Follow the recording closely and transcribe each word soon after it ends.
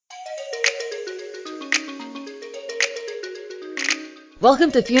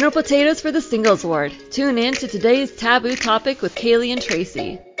Welcome to Funeral Potatoes for the Singles Ward. Tune in to today's taboo topic with Kaylee and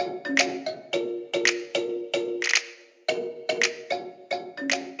Tracy.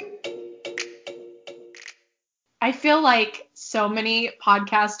 I feel like so many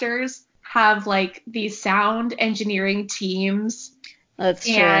podcasters have like these sound engineering teams. That's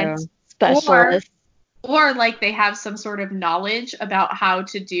and true. or Specialist. or like they have some sort of knowledge about how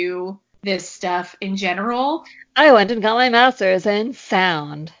to do this stuff in general. I went and got my master's in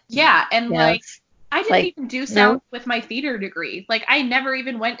sound. Yeah, and like Yes. I didn't Like, even do sound no. with my theater degree. Like I never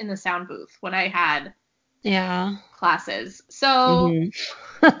even went in the sound booth when I had Yeah. classes. So hmm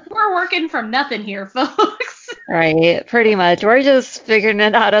we're working from nothing here, folks. Right. Pretty much. We're just figuring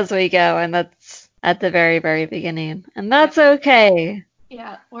it out as we go, and that's at the very, very beginning. And that's okay.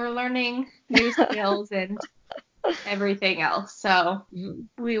 Yeah, we're learning new skills and everything else. So Mhm.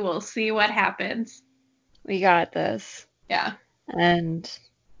 we will see what happens. We got this. Yeah. And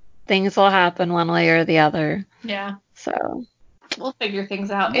things will happen one way or the other. Yeah. So, We'll figure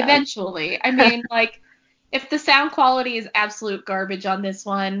things out yeah. eventually. I mean, like, if the sound quality is absolute garbage on this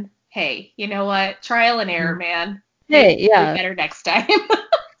one, hey, you know what? Trial and error, man. Maybe Hey, we'll do yeah. better next time.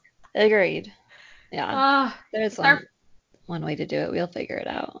 Agreed. Yeah. uh, There's it's our, one way to do it. We'll figure it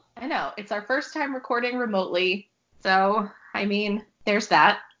out. I know, it's our first time recording remotely. So, I mean, there's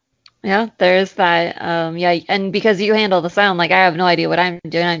that. Yeah, there's that. Yeah, and because you handle the sound, like I have no idea what I'm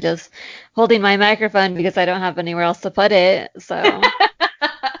doing. I'm just holding my microphone because I don't have anywhere else to put it. So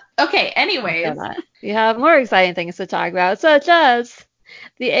Okay, I'll do anyways. that. We have more exciting things to talk about, such as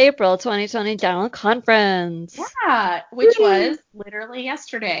the April 2020 General Conference. Yeah, which Woo! was literally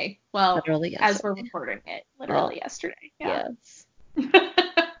yesterday. Well, Literally as we're yesterday. recording it, Well, literally yesterday. Yeah. yes.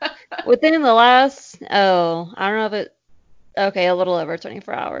 Within the last, I don't know if it, okay, a little over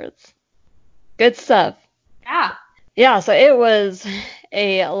 24 hours. Good stuff. Yeah. Yeah, so it was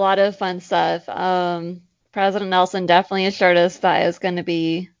a lot of fun stuff. President Nelson definitely assured us that it was going to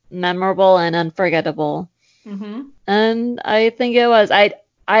be memorable and unforgettable, Mhm. and I think it was.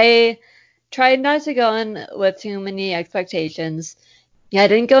 I tried not to go in with too many expectations. Yeah, I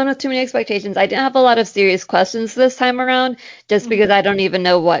didn't go in with too many expectations. I didn't have a lot of serious questions this time around, just because Mhm. I don't even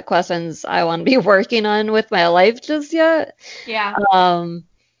know what questions I want to be working on with my life just yet. Yeah. Um,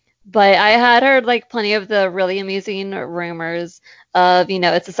 but I had heard like plenty of the really amusing rumors of,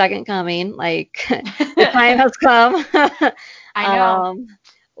 it's a second coming, like the time has come. I know. um,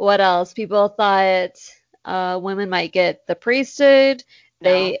 what else? People thought women might get the priesthood.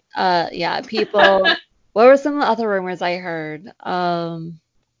 No. Yeah, people. What were some of the other rumors I heard?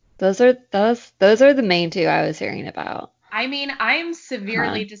 Those are the main two I was hearing about. I mean, I'm Huh.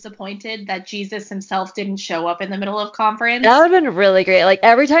 severely disappointed that Jesus himself didn't show up in the middle of That conference. would have been really great. Like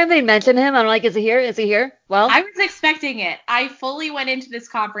every time they mention him, I'm like, is he here? Is he here? Well, I was expecting it. I fully went into this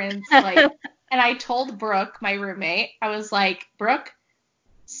conference like, and I told Brooke, my roommate, I was like, Brooke,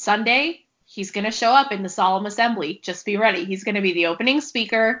 Sunday, he's going to show up in the solemn assembly. Just be ready. He's going to be the opening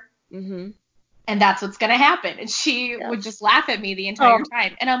speaker, hmm and that's what's going to happen. And she would Yes. just laugh at me the Oh. entire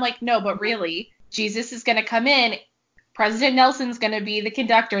time. And I'm like, no, but really, Jesus is going to come in. President Nelson's going to be the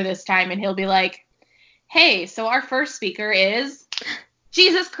conductor this time, and he'll be like, hey, so our first speaker is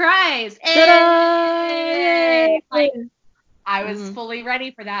Jesus Christ. Ta-da! Yay! Hey! Like, I was hmm fully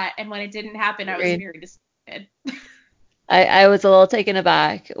ready for that. And when it didn't happen, I was Agreed. very disappointed. I was a little taken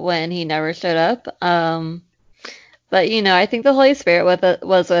aback when he never showed up. But I think the Holy Spirit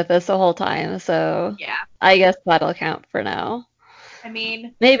was with us the whole time, so Yeah. I guess that'll count for now. I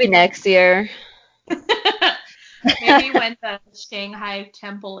mean, Maybe next year. maybe when the Shanghai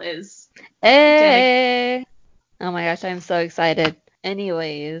temple is dedicated. Hey! Oh my gosh, I'm so excited.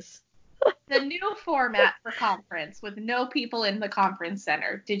 Anyways. The new format for conference with no people in the conference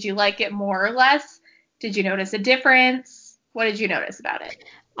center. Did you like it more or less? Did you notice a difference? What did you notice about it?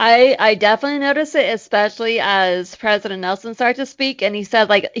 I definitely noticed it, especially as President Nelson started to speak, and he said,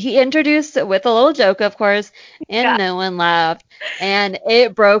 like, he introduced it with a little joke, of course, and Yeah. no one laughed, and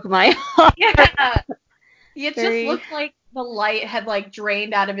it broke my heart. Yeah. It just Very, looked like the light had like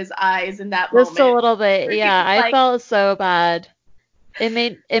drained out of his eyes in that just a moment. little bit. Where he Yeah, was I like, felt so bad. It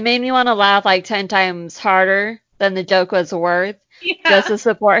made me want to laugh like 10 times harder than the joke was worth, just yeah. to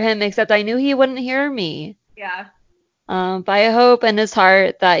support him, except I knew he wouldn't hear me. Yeah. But I hope in his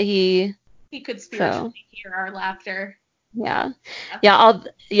heart that He could so. spiritually hear our laughter. Yeah.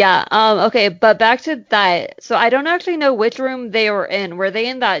 Yeah. Okay, but back to that. So I don't actually know which room they were in. Were they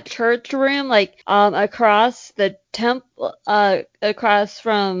in that church room, like across the temple, across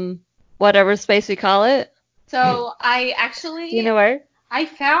from whatever space we call it? So I Do you actually know where? I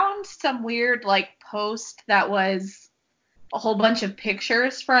found some weird like post that was a whole bunch of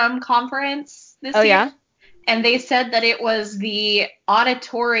pictures from conference Oh this year, yeah. and they said that it was the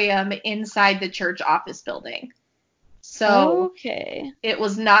auditorium inside the church office building. So Okay. it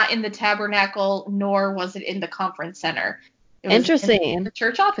was not in the tabernacle, nor was it in the conference center. It was in the Interesting.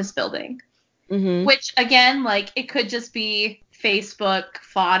 church office building. Mhm. Which, again, like, it could just be Facebook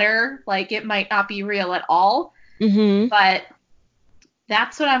fodder. Like, it might not be real at all. Mhm. But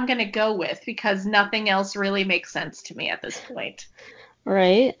that's what I'm going to go with because nothing else really makes sense to me at this point.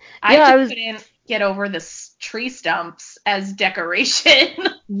 Right. I Yeah, just couldn't get over the tree stumps as decoration.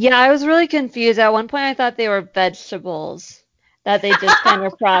 I was really confused. At one point I thought they were vegetables that they just kind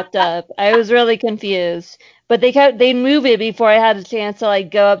of propped up. I was really confused. But they move it before I had a chance to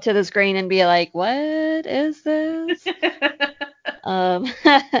like go up to the screen and be like, "What is this?" Um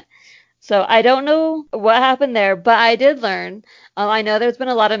So I don't know what happened there, but I did learn. I know there's been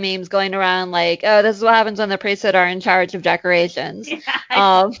a lot of memes going around like, "Oh, this is what happens when the priesthood are in charge of decorations." Yeah.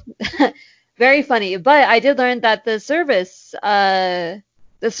 Um, very funny. But I did learn that the service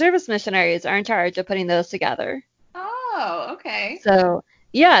missionaries are in charge of putting those together. Oh, okay. So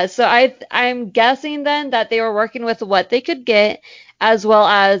so I'm guessing then that they were working with what they could get, as well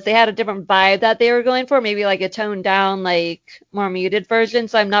as they had a different vibe that they were going for, maybe like a toned down, like more muted version.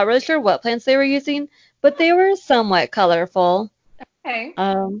 So I'm not really sure what plants they were using, but they were somewhat colorful. Okay.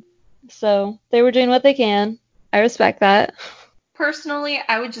 Um, so they were doing what they can. I respect that. Personally,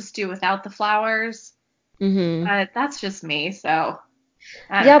 I would just do without the flowers, Hmm. but that's just me, so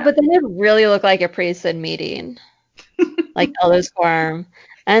I don't Yeah, know. but then it really looked like a priesthood meeting, like Elder's Quorum.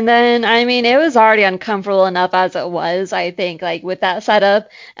 And then, I mean, it was already uncomfortable enough as it was, I think, like with that setup.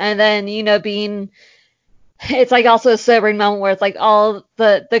 And then, it's like also a sobering moment where it's like all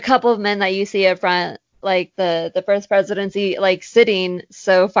the couple of men that you see up front, like the first presidency, like sitting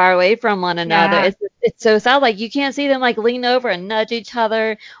so far away from one another. Yeah. It's so sad. Like you can't see them like lean over and nudge each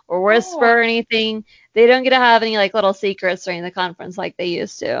other or No. whisper or anything. They don't get to have any like little secrets during the conference like they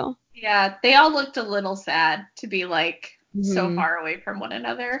used to. Yeah, they all looked a little sad to be like so Hmm. far away from one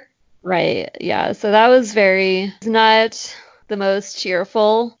another. Right. Yeah. So that was very not the most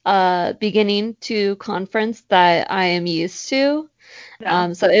cheerful beginning to conference that I am used to.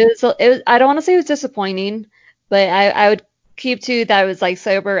 No. So it was I don't want to say it was disappointing, but I would keep to that it was like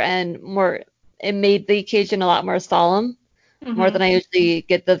sober and more it made the occasion a lot more solemn, more Hmm. than I usually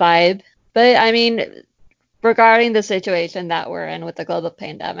get the vibe. But I mean, regarding the situation that we're in with the global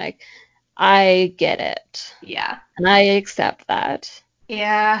pandemic, I get it. Yeah. And I accept that.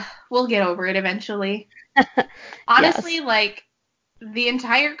 Yeah, we'll get over it eventually. Honestly, Yes. like the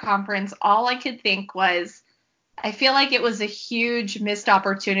entire conference, all I could think was I feel like it was a huge missed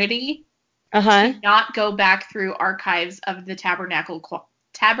opportunity to Uh-huh. not go back through archives of the Tabernacle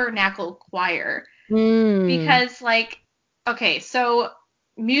Choir Hmm. because like okay, so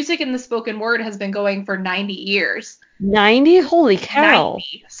music in the spoken word has been going for 90 years. 90? Holy cow.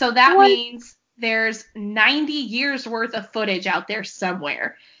 90. So that What? means there's 90 years worth of footage out there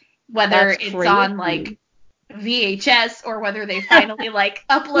somewhere, whether That's it's on crazy. like VHS or whether they finally like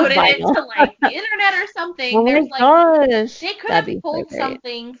uploaded it Vinyl. to like the internet or something. Oh my There's like gosh. they could That'd have be so pulled great.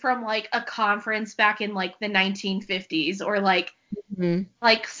 something from like a conference back in like the 1950s or Hmm.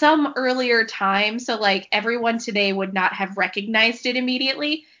 like some earlier time so like everyone today would not have recognized it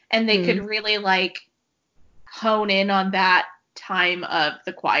immediately and they could Hmm. really like hone in on that time of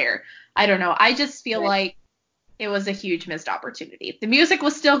the choir. I don't know. I just feel Right. like it was a huge missed opportunity. The music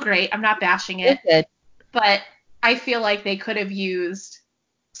was still great. I'm not bashing It was it, good. but I feel like they could have used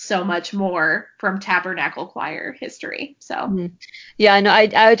so much more from Tabernacle Choir history. So, Mhm. Yeah, no,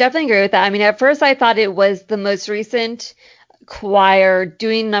 I would definitely agree with that. I mean, at first I thought it was the most recent choir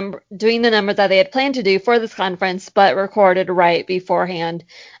doing the numbers that they had planned to do for this conference, but recorded right beforehand,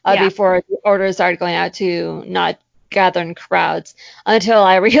 yeah. before the orders started going out to not gather in crowds. Until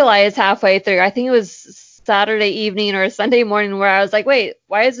I realized halfway through, I think it was Saturday evening or Sunday morning, where I was like, wait,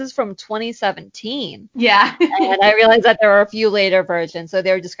 why is this from 2017? Yeah. And I realized that there were a few later versions, so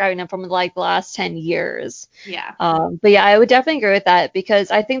they were describing them from like the last 10 years. Yeah. But yeah, I would definitely agree with that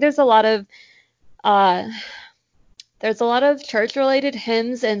because I think uh, there's a lot of church-related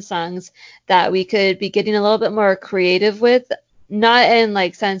hymns and songs that we could be getting a little bit more creative with, not in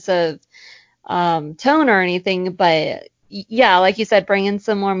like sense of tone or anything, but yeah, like you said, bring in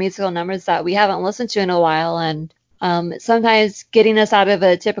some more musical numbers that we haven't listened to in a while, and sometimes getting us out of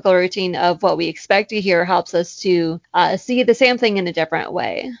a typical routine of what we expect to hear helps us to see the same thing in a different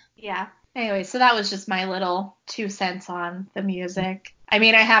way. Yeah. Anyway, so that was just my little 2 cents on the music. I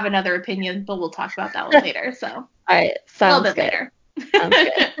mean, I have another opinion, but we'll talk about that one later. So, All right, a little sounds bit good. later. Sounds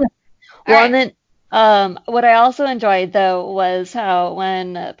good. All Well, and right. then What I also enjoyed though was how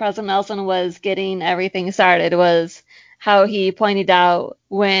when President Nelson was getting everything started was how he pointed out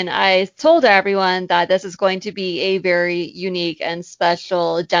when I told everyone that this is going to be a very unique and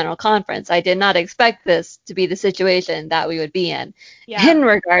special general conference. I did not expect this to be the situation that we would be in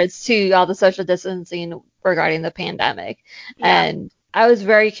regards to all the social distancing regarding the pandemic. Yeah. And I was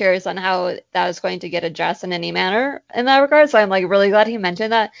very curious on how that was going to get addressed in any manner in that regard. So I'm like really glad he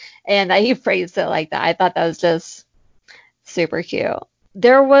mentioned that and that he phrased it like that. I thought that was just super cute.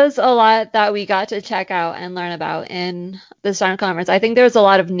 There was a lot that we got to check out and learn about in the Stern Conference. I think there was a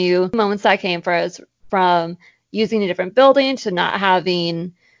lot of new moments that came for us from using a different building to not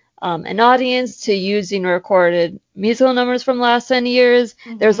having an audience to using recorded musical numbers from the last 10 years.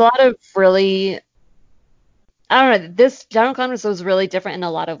 There's a lot of really, I don't know, this general conference was really different in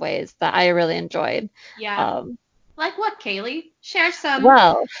a lot of ways that I really enjoyed. Yeah. Like what, Kaylee? Share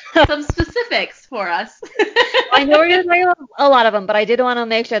Well, some specifics for us. I know we're going to talk about a lot of them, but I did want to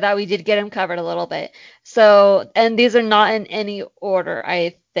make sure that we did get them covered a little bit. So, and these are not in any order,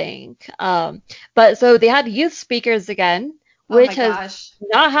 I think. But so they had youth speakers again, Oh my which has gosh.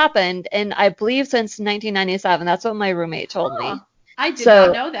 not happened, and I believe since 1997. That's what my roommate told Huh. me. I did not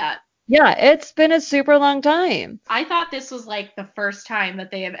So, know that. yeah, it's been a super long time. I thought this was like the first time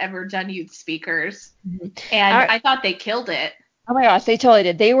that they have ever done youth speakers, Mhm. and I thought they killed it. Oh my gosh, they totally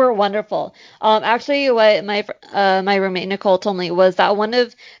did. They were wonderful. Actually, what my roommate Nicole told me was that one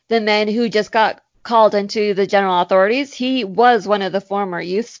of the men who just got called into the general authorities, he was one of the former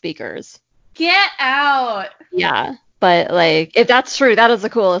youth speakers. Get out. Yeah, but like, if that's true, that is the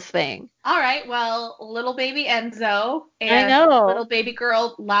coolest thing. All right, well, little baby Enzo I and know. little baby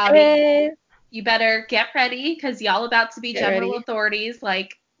girl Loudon, Hey, you better get ready because y'all about to be get general ready. authorities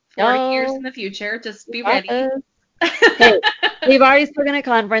like 40 years in Yo, the future. Just we be got ready. this. Hey, they've already spoken at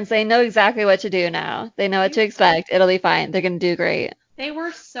conference. They know exactly what to do now. They know what to expect. It'll be fine. They're gonna do great. They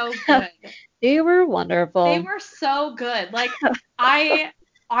were so good. They were They wonderful. were so good. Like, I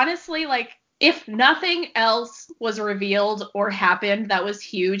honestly, like, if nothing else was revealed or happened that was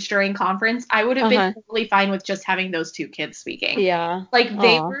huge during conference, I would have been Uh-huh. totally fine with just having those two kids speaking. Yeah. Like,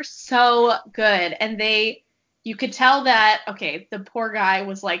 they Aw. were so good. And you could tell that, okay, the poor guy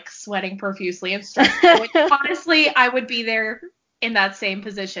was like sweating profusely and stressed, which honestly, I would be there in that same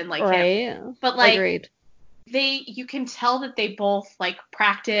position like him. Right. But like, Agreed. you can tell that they both like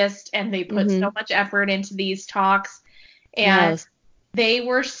practiced and they put so Mm-hmm. much effort into these talks, and Yes. they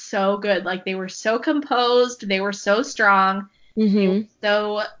were so good. Like, they were so composed, they were so strong, they were Mm-hmm.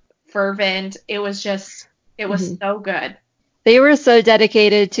 so fervent. It was Mm-hmm. so good. They were so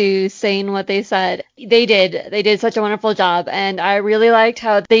dedicated to saying what they said. They did. They did such a wonderful job. And I really liked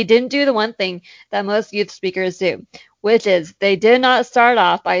how they didn't do the one thing that most youth speakers do, which is they did not start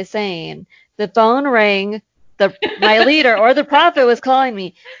off by saying, the phone rang, my leader or the prophet was calling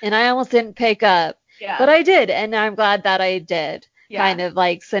me, and I almost didn't pick up. But Yeah. I did, and I'm glad that I did. Yeah. Kind of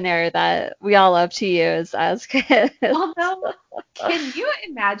like scenario that we all love to use as kids. Although, can you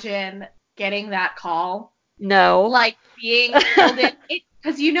imagine getting that call? No. Like, being called in,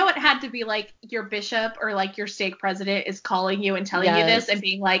 because it had to be like your bishop or like your stake president is calling you and telling you this Yes. and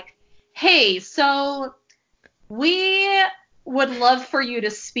being like, hey, so we would love for you to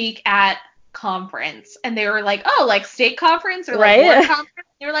speak at conference. And they were like, oh, like state conference or like board Right? conference?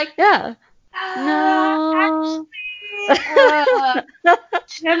 They were like, Yeah. No. actually,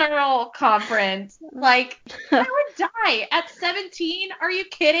 general conference. Like, I would die at 17. Are you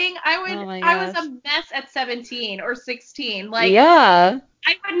kidding? Oh my I was a gosh. mess at 17 or 16. Like, Yeah.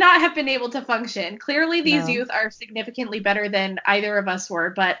 I would not have been able to function. Clearly these No. youth are significantly better than either of us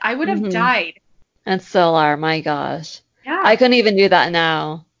were, but I would have Mm-hmm. died. And still are. My gosh. I Yeah. couldn't even do that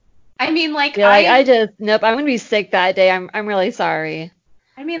now. I mean, like Be like, nope, I'm gonna be sick that day. I'm really sorry.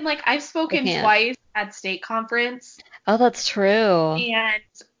 I've I spoken can't. twice at state conference, Oh, that's true. and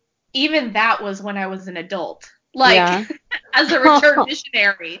even that was when I was an adult. Like, Yeah. as a return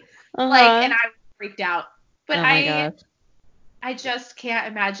missionary. Like, and Uh-huh. I was freaked out. But Oh my gosh. I just can't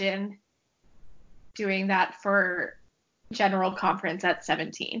imagine doing that for general conference at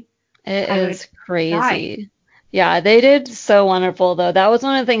 17. It I would is die. crazy. Yeah, they did so wonderful though. That was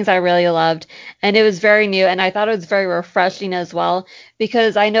one of the things I really loved. And it was very new and I thought it was very refreshing as well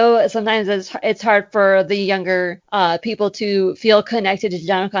because I know sometimes it's hard for the younger people to feel connected to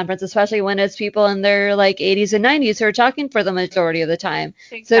general conference, especially when it's people in their like 80s and 90s who are talking for the majority of the time. So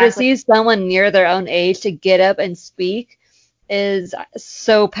to Exactly. see someone near their own age to get up and speak is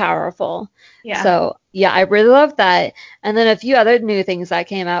so powerful. Yeah. So yeah, I really love that. And then a few other new things that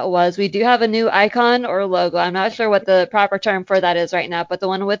came out was we do have a new icon or logo. I'm not sure what the proper term for that is right now, but the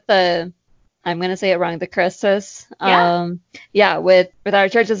one with the I'm going to say it wrong, the Christus. Yeah. Yeah, with our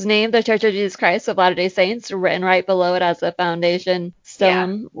church's name, the Church of Jesus Christ of Latter-day Saints, written right below it as a foundation Yeah.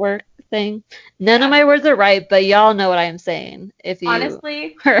 stone work thing. None of Yeah. my words are right, but y'all know what I'm saying if you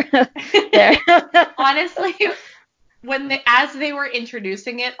Honestly, were there. honestly, as they were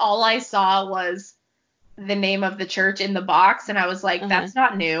introducing it, all I saw was the name of the church in the box, and I was like, Uh-huh. that's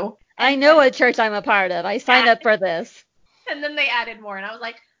not new. I And know what church I'm a part of. I signed up for this. then they added more, and I was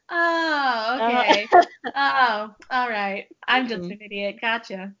like, oh, Uh, okay. Oh, all right. I'm just mhm. an idiot.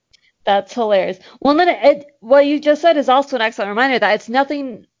 Gotcha. That's hilarious. Well, then what you just said is also an excellent reminder that it's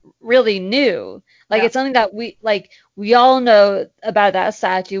nothing really new. Like No. it's something that we all know about that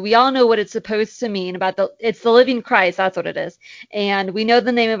statue. We all know what it's supposed to mean about it's the living Christ. That's what it is. And we know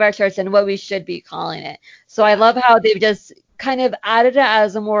the name of our church and what we should be calling it. So I Yeah. love how they've just kind of added it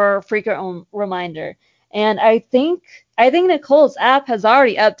as a more frequent reminder. And I think Nicole's app has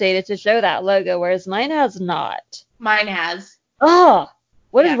already updated to show that logo, whereas mine has not. Mine has. Oh,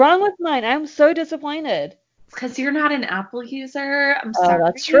 what is Yeah. wrong with mine? I'm so disappointed. Because you're not an Apple user. I'm Oh, sorry.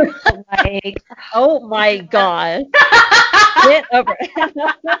 that's true. But like, Oh this my is what. God. Get over it.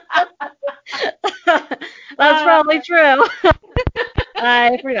 That's Uh, probably true.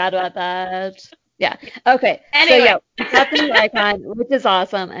 I forgot about that. Yeah. Okay. So anyway. yeah, we got the new icon, which is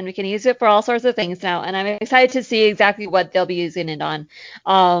awesome, and we can use it for all sorts of things now. And I'm excited to see exactly what they'll be using it on.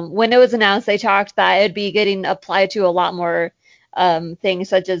 When it was announced, they talked that it'd be getting applied to a lot more things,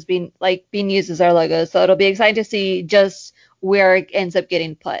 such as being used as our logo. So it'll be exciting to see just where it ends up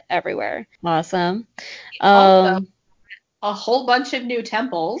getting put everywhere. Awesome. Also, Um, a whole bunch of new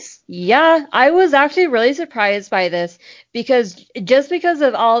temples. Yeah, I was actually really surprised by this because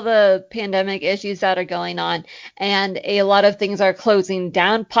of all the pandemic issues that are going on and a lot of things are closing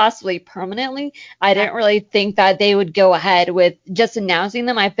down, possibly permanently. I Yeah. didn't really think that they would go ahead with just announcing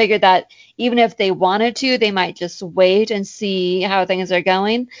them. I figured that even if they wanted to, they might just wait and see how things are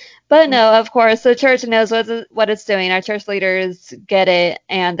going. But no, of course, the church knows what it's doing. Our church leaders get it,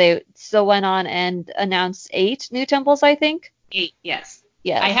 and they still went on and announced 8 new temples, I think. 8, yes. I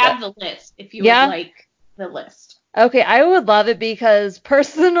Yes. have the list if you would Yeah. like the list. Okay, I would love it because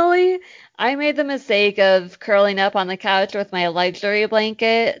personally, I made the mistake of curling up on the couch with my luxury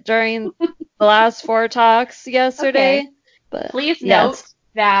blanket during the last 4 talks Okay. yesterday. But Please note yes.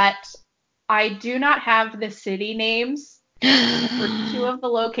 that I do not have the city names for 2 of the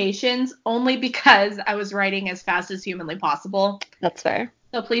locations only because I was writing as fast as humanly possible. That's fair.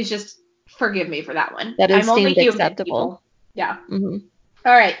 So please just forgive me for that one. That I'm is only deemed human, acceptable. people. Yeah. Hmm.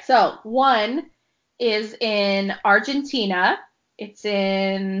 All right. So one is in Argentina. It's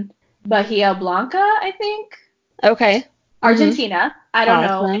in Bahia Blanca, I think. Okay. Hmm. Argentina. I don't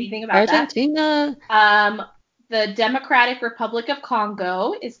know Awesome. anything about that. Argentina. Um, the Democratic Republic of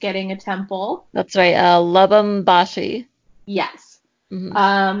Congo is getting a temple. That's right. Lubumbashi. Yes.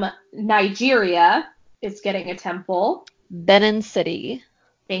 Hmm. Nigeria is getting a temple. Benin City.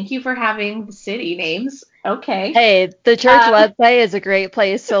 Thank you for having the city names. Okay. Hey, the church Um, website is a great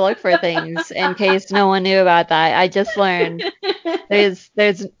place to look for things in case no one knew about that. I just learned.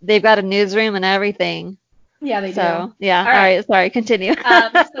 They've got a newsroom and everything. yeah, they do. So, yeah. All All right. right. Sorry. Continue.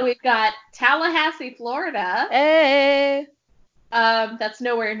 So we've got Tallahassee, Florida. Hey. That's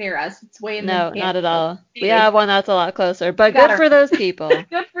nowhere near us. It's way in the No, not at Panhandle. all. We Anyways, have one that's a lot closer, we but got good our for those people.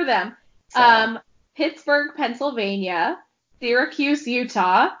 good for them. So, Pittsburgh, Pennsylvania, Syracuse,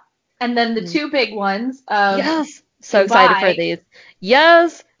 Utah, and then the mm. 2 big ones of Yes. So excited for Dubai, these.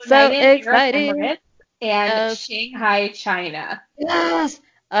 Yes. So United Arab exciting. Emirates, and Yes. Shanghai, China. Yes.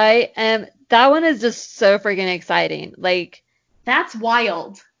 I am. That one is just so freaking exciting. Like, That's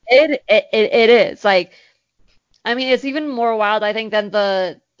wild. it is. Like, I mean, it's even more wild, I think, than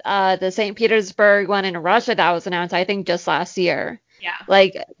the St. Petersburg one in Russia that was announced, I think, just last year. Yeah.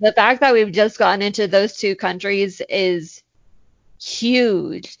 Like the fact that we've just gotten into those 2 countries is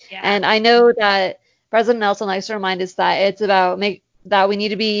huge. Yeah. And I know that President Nelson likes to remind us that it's about make that we need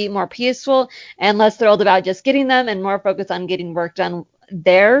to be more peaceful and less thrilled about just getting them and more focused on getting work done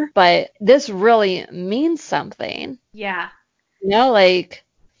there. But this really means something. Yeah. Like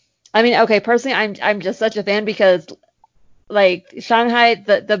I mean, okay, personally, I'm just such a fan because like Shanghai,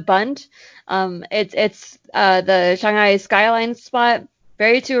 the Bund, it's the Shanghai skyline spot,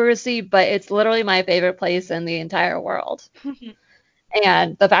 very touristy, but it's literally my favorite place in the entire world.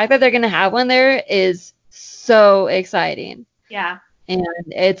 And the fact that they're gonna have one there is so exciting, Yeah. and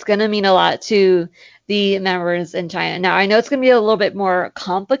it's gonna mean a lot to the members in China. Now, I know it's gonna be a little bit more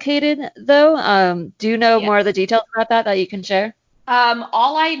complicated, though. Do you know Yeah. more of the details about that you can share?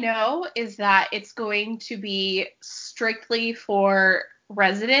 All I know is that it's going to be strictly for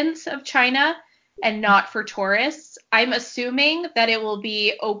residents of China and not for tourists. I'm assuming that it will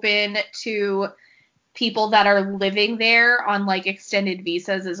be open to people that are living there on like extended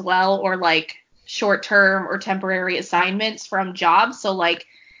visas as well, or like short-term or temporary assignments from jobs. So like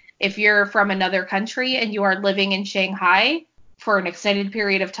if you're from another country and you are living in Shanghai for an extended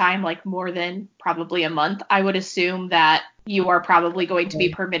period of time, like more than probably a month, I would assume that you are probably going to be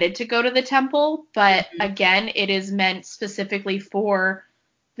permitted to go to the temple. But again, it is meant specifically for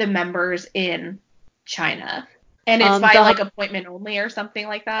the members in China. And it's by like appointment only or something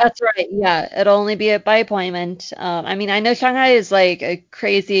like that. That's right. Yeah, it'll only be by appointment. I mean, I know Shanghai is like a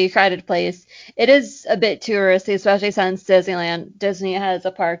crazy crowded place. It is a bit touristy, especially since Disney has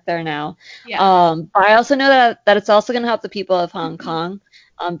a park there now. Yeah. But I also know that it's also going to help the people of Hong Kong,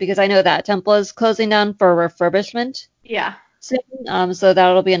 because I know that temple is closing down for refurbishment Yeah. soon. So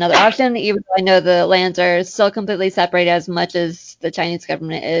that'll be another option, even though I know the lands are still completely separated as much as the Chinese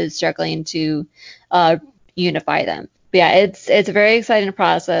government is struggling to unify them. But yeah, it's a very exciting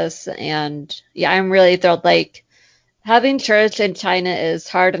process, and yeah, I'm really thrilled. Like having church in China is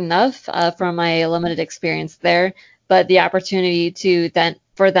hard enough from my limited experience there, but the opportunity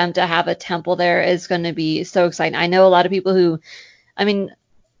for them to have a temple there is going to be so exciting. I know a lot of people who, I mean,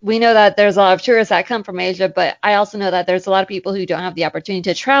 we know that there's a lot of tourists that come from Asia, but I also know that there's a lot of people who don't have the opportunity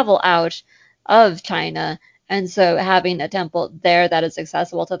to travel out of China. And so having a temple there that is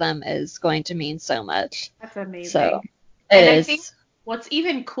accessible to them is going to mean so much. That's amazing. So and I think what's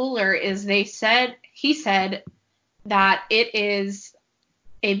even cooler is he said that it is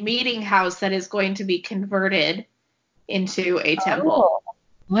a meeting house that is going to be converted into a temple.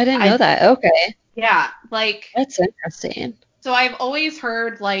 Oh, I didn't know that. Okay. Yeah, like that's interesting. So I've always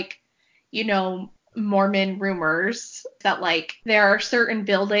heard like, Mormon rumors that like there are certain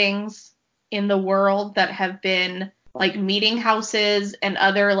buildings in the world that have been like meeting houses and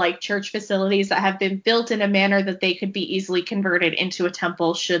other like church facilities that have been built in a manner that they could be easily converted into a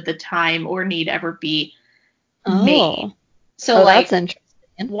temple should the time or need ever be made. So like that's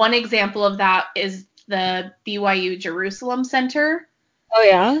interesting. One example of that is the BYU Jerusalem Center. Oh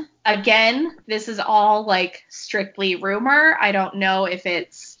yeah? Again, this is all like strictly rumor. I don't know if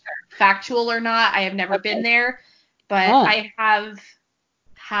it's factual or not. I have never been there, but I have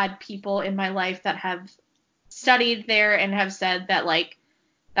had people in my life that have studied there and have said that like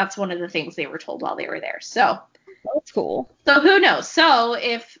that's one of the things they were told while they were there. So that's cool. So who knows? So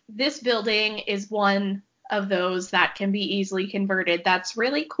if this building is one of those that can be easily converted, that's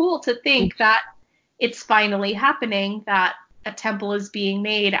really cool to think that it's finally happening, that a temple is being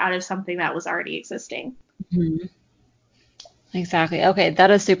made out of something that was already existing. Mm-hmm. Exactly. Okay, that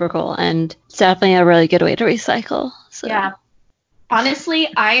is super cool, and it's definitely a really good way to recycle. So. Yeah. Honestly,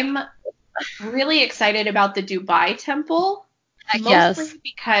 I'm really excited about the Dubai temple, mostly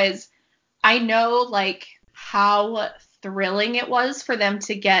because I know like how thrilling it was for them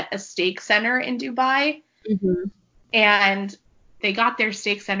to get a steak center in Dubai. Mm-hmm. And they got their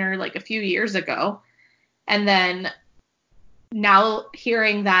steak center like a few years ago. And then now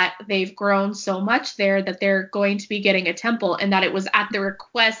hearing that they've grown so much there that they're going to be getting a temple, and that it was at the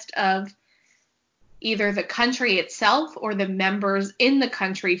request of either the country itself or the members in the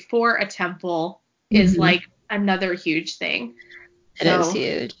country for a temple, is like another huge thing. It is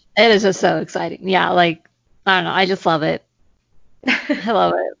huge. It is just so exciting. Yeah, like, I don't know. I just love it. I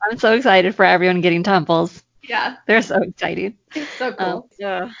love it. I'm so excited for everyone getting temples. Yeah. They're so exciting. It's so cool.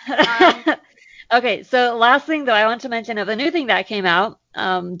 Yeah. Okay, so last thing that I want to mention of a new thing that came out,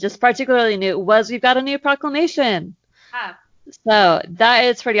 just particularly new, was we've got a new proclamation. Ah. So that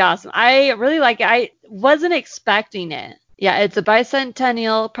is pretty awesome. I really like it. I wasn't expecting it. Yeah, it's a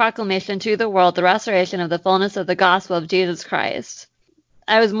bicentennial proclamation to the world, the restoration of the fullness of the gospel of Jesus Christ.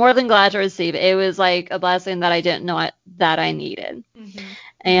 I was more than glad to receive it. It was like a blessing that I didn't know that I needed. Mm-hmm.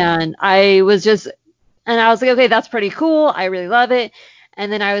 And I was like, okay, that's pretty cool. I really love it.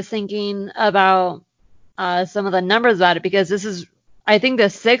 And then I was thinking about some of the numbers about it, because this is, I think, the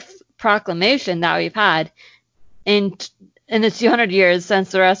 6th proclamation that we've had in the 200 years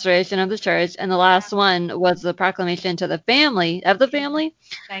since the restoration of the church, and the last one was the proclamation to the family.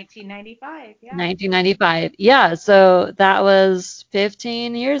 1995, yeah. 1995, yeah. So that was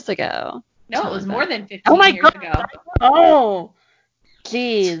 15 years ago. No, it was more than 15 years ago. Oh,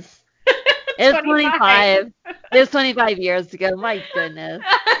 jeez. It's 25. It's 25 years ago. My goodness.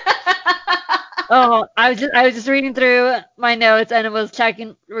 Oh, I was just reading through my notes, and it was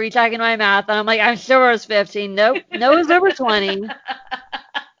rechecking my math, and I'm like, I'm sure it was 15. Nope. No, it was over 20.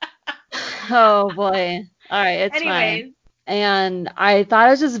 Oh boy. All right, it's fine. And I thought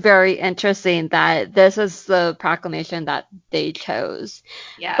it was just very interesting that this is the proclamation that they chose.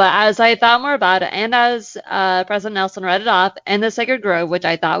 Yeah. But as I thought more about it, and as President Nelson read it off in the Sacred Grove, which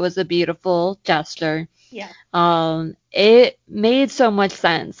I thought was a beautiful gesture, Yeah. it made so much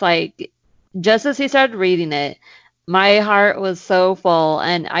sense. Like, just as he started reading it, my heart was so full,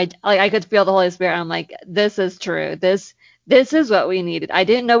 and I could feel the Holy Spirit. I'm like, this is true. This is what we needed. I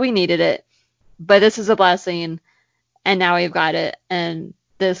didn't know we needed it, but this is a blessing, and now we've got it, and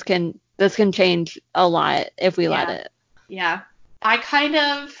this can change a lot if we let Yeah. it. Yeah. I kind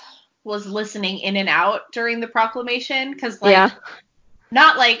of was listening in and out during the proclamation because, like, Yeah.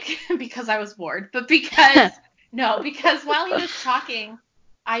 not like because I was bored, but because, no, because while he was talking,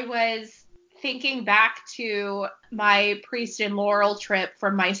 I was thinking back to my Priest and Laurel trip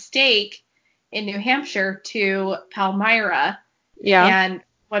from my stake in New Hampshire to Palmyra. Yeah. And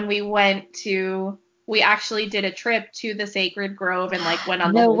when we actually did a trip to the Sacred Grove and like went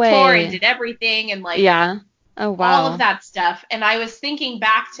on the No whole tour and way. did everything and like Yeah. Oh, all of wow. that stuff. And I was thinking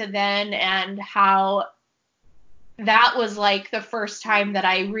back to then and how that was like the first time that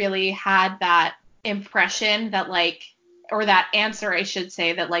I really had that impression that like, or that answer, I should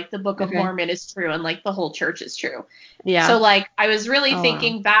say, that like the Book of Okay. Mormon is true and like the whole church is true. So Yeah. like I was really Oh, wow.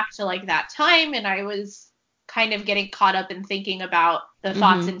 thinking back to like that time, and I was kind of getting caught up in thinking about the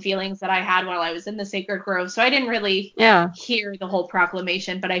thoughts Mm-hmm. and feelings that I had while I was in the Sacred Grove. So I didn't really Yeah. hear the whole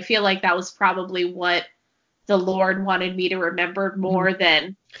proclamation, but I feel like that was probably what the Lord wanted me to remember Mm-hmm. more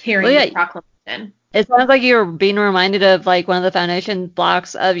than Well, hearing the yeah, proclamation. it sounds like you're being reminded of like one of the foundation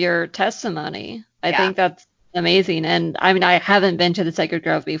blocks of your testimony. I Yeah. think that's amazing. And I mean, I haven't been to the Sacred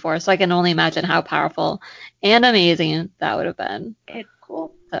Grove before, so I can only imagine how powerful and amazing that would have been. It's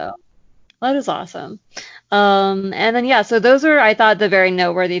cool. So that is awesome. And then yeah, so those are I thought the very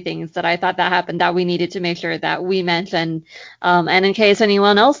noteworthy things that I thought that happened that we needed to make sure that we mentioned. And in case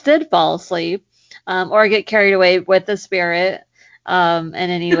anyone else did fall asleep, or get carried away with the spirit, in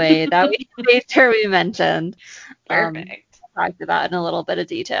any way, that we made sure we mentioned, Perfect. talked about in a little bit of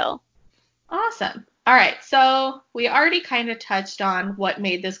detail. Awesome. All right. So we already kind of touched on what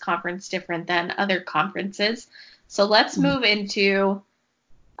made this conference different than other conferences. So let's Mhm. move into,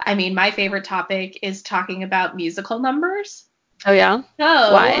 I mean, my favorite topic is talking about musical numbers. Oh yeah,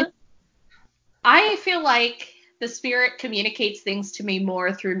 why? So I feel like the Spirit communicates things to me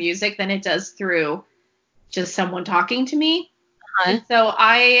more through music than it does through just someone talking to me. Huh? And so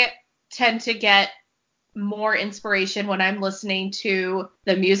I tend to get more inspiration when I'm listening to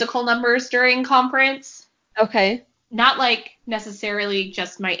the musical numbers during conference. Okay. Not like necessarily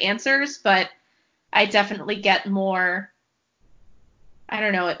just my answers, but I definitely get more, I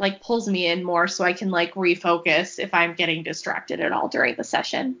don't know, it like pulls me in more so I can like refocus if I'm getting distracted at all during the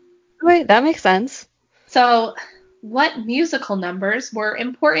session. Wait, that makes sense. So, what musical numbers were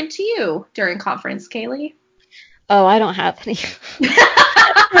important to you during conference, Kaylee? Oh, I don't have any.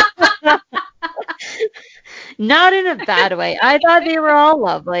 Not in a bad way. I thought they were all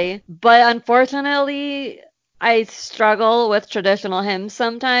lovely, but unfortunately, I struggle with traditional hymns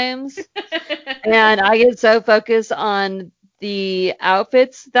sometimes, and I get so focused on the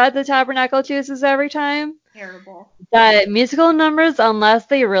outfits that the tabernacle chooses every time Terrible. that musical numbers, unless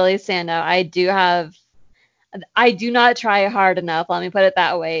they really stand out, I do not try hard enough, let me put it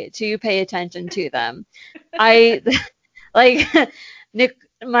that way, to pay attention to them. I like Nick,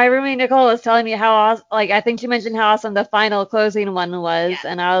 my roommate Nicole was telling me how awesome, like I think she mentioned how awesome the final closing one was,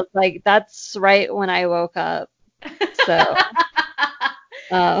 and I was like, that's right when I woke up. So,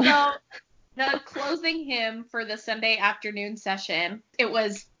 uh, So, the closing hymn for the Sunday afternoon session, it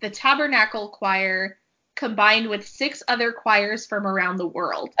was the Tabernacle Choir combined with 6 other choirs from around the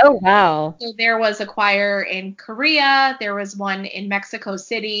world. oh wow, So there was a choir in Korea, there was one in Mexico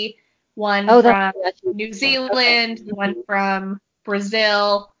City, one oh that's from actually New cool. Okay. Zealand, one Mhm. from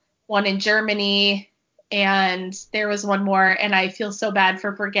Brazil, one in Germany, and there was one more, and I feel so bad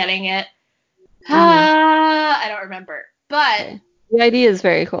for forgetting it. Mhm. I don't remember. But Okay. The idea is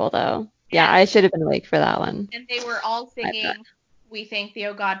very cool though. Yeah, yes, I should have been awake for that one. and they were all I bet. singing We Thank Thee,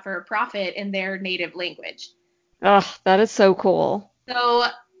 O God, for a Prophet in their native language. Oh, that is so cool. So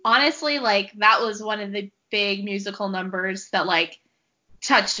honestly, like that was one of the big musical numbers that like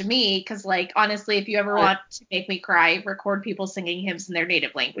touched me because like honestly, if you ever Uh, want to make me cry, record people singing hymns in their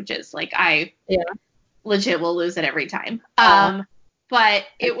native languages. Like I yeah. legit will lose it every time. Oh, But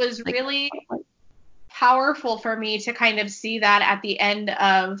I it was like really powerful for me to kind of see that at the end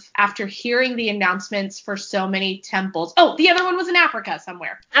of after hearing the announcements for so many temples. Oh, the other one was in Africa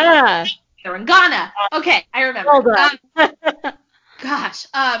somewhere. ah, They're in Ghana. Okay, I well remembered. done. Gosh.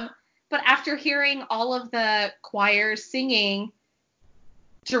 But after hearing all of the choirs singing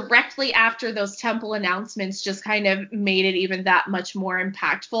directly after those temple announcements just kind of made it even that much more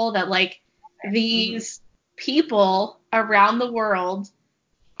impactful that like these people around the world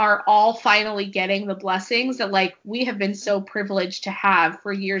are all finally getting the blessings that like we have been so privileged to have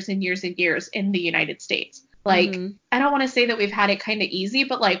for years and years and years in the United States. Like, I don't want to say that we've had it kind of easy,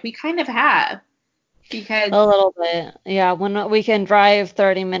 but like we kind of have. Because a little bit. Yeah, when we can drive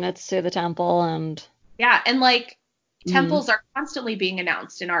 30 minutes to the temple and like temples are constantly being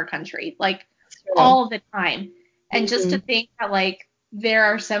announced in our country, like true. all the time. And just to think that like there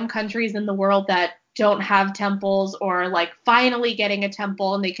are some countries in the world that don't have temples or like finally getting a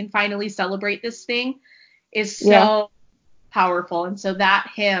temple and they can finally celebrate this thing is so powerful. And so that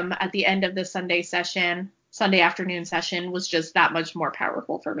hymn at the end of the Sunday afternoon session was just that much more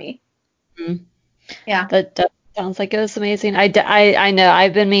powerful for me. Yeah. That sounds like it was amazing. I know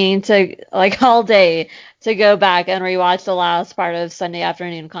I've been meaning to like all day to go back and rewatch the last part of Sunday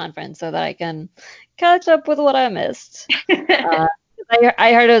afternoon conference so that I can catch up with what I missed.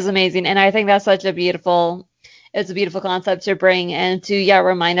 I heard it was amazing, and I think that's such a beautiful concept to bring and to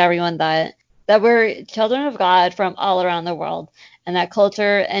remind everyone that we're children of God from all around the world, and that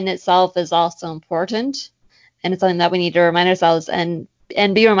culture in itself is also important, and it's something that we need to remind ourselves and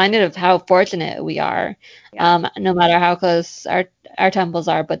be reminded of how fortunate we are, no matter how close our temples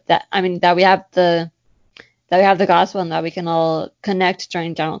are, but that we have the gospel and that we can all connect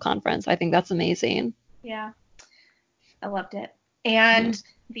during general conference. I think that's amazing. Yeah, I loved it. And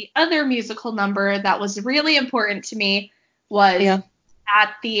the other musical number that was really important to me was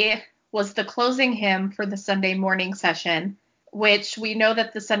the closing hymn for the Sunday morning session, which we know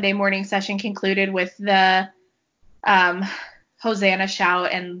that the Sunday morning session concluded with the Hosanna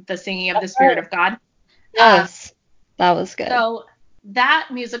shout and the singing of the Spirit of God. Yes, that was good. So that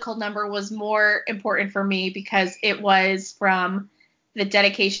musical number was more important for me because it was from the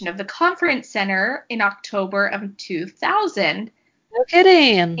dedication of the conference center in October of 2000. No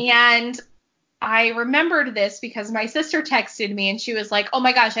kidding. And I remembered this because my sister texted me and she was like, oh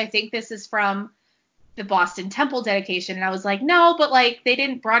my gosh, I think this is from the Boston Temple dedication. And I was like, no, but like they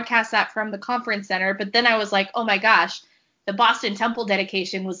didn't broadcast that from the conference center. But then I was like, oh my gosh, the Boston Temple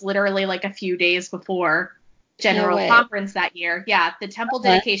dedication was literally like a few days before General Conference that year. Yeah, the temple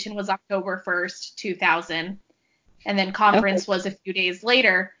dedication was October 1st, 2000. And then conference was a few days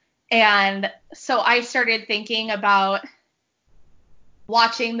later. And so I started thinking about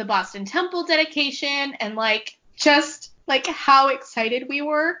watching the Boston Temple dedication and like just like how excited we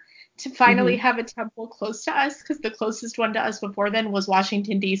were to finally have a temple close to us, because the closest one to us before then was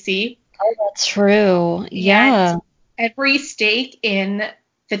Washington, D.C. Oh, that's true. Yeah. And every stake in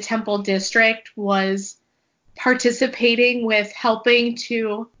the temple district was participating with helping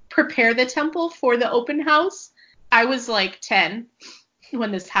to prepare the temple for the open house. I was like 10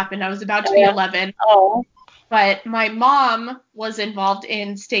 when this happened. I was about to be 11. Oh. But my mom was involved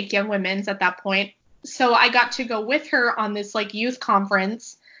in Stake Young Women's at that point. So I got to go with her on this like youth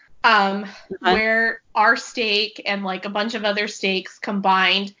conference where our stake and like a bunch of other stakes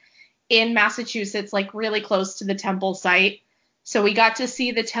combined in Massachusetts, like really close to the temple site. So we got to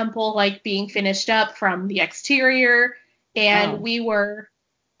see the temple like being finished up from the exterior. And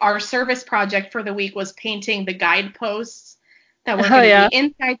our service project for the week was painting the guideposts that were going to be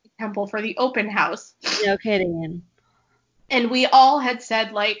inside the temple for the open house. No kidding. And we all had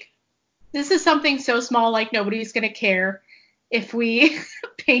said, like, this is something so small, like nobody's going to care if we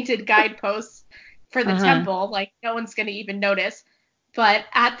painted guideposts for the temple. Like, no one's going to even notice. But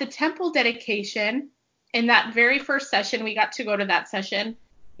at the temple dedication, in that very first session, we got to go to that session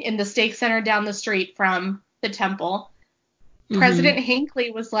in the stake center down the street from the temple. President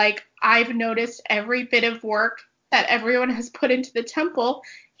Hinckley was like, I've noticed every bit of work that everyone has put into the temple,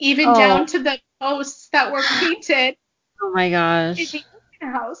 even down to the posts that were painted. Oh my gosh. In the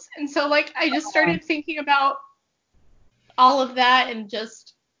open house. And so like I just started thinking about all of that and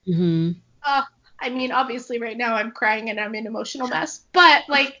just I mean, obviously right now I'm crying and I'm an emotional mess, but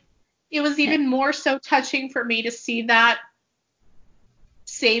like it was even more so touching for me to see that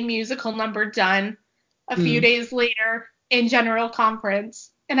same musical number done a few days later in general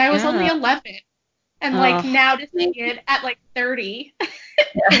conference, and I was only 11. And like now to see it at like 30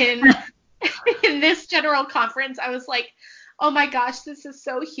 in this general conference, I was like, oh my gosh, this is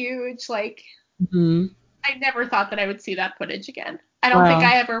so huge. Like I never thought that I would see that footage again. I don't think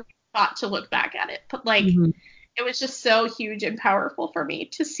I ever thought to look back at it, but like it was just so huge and powerful for me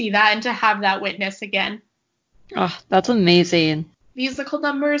to see that and to have that witness again. Oh, that's amazing. Musical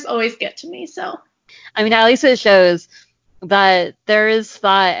numbers always get to me, so. I mean, at least it shows that there is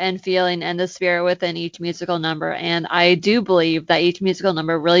thought and feeling and the spirit within each musical number. And I do believe that each musical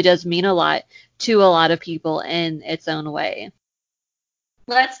number really does mean a lot to a lot of people in its own way.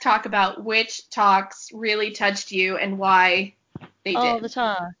 Let's talk about which talks really touched you and why they All did. the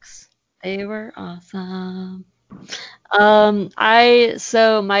talks. They were awesome.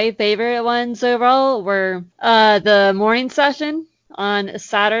 So my favorite ones overall were the morning session on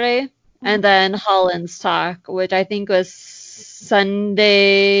Saturday, and then Holland's talk, which I think was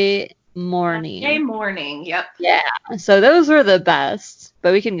Sunday morning. Sunday morning, yep. Yeah, so those were the best,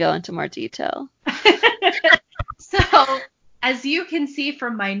 but we can go into more detail. So, as you can see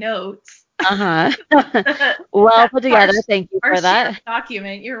from my notes, well put together. Thank you for that.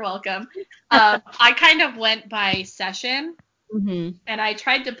 Document. You're welcome. I kind of went by session, and I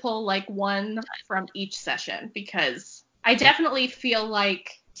tried to pull like one from each session because I definitely feel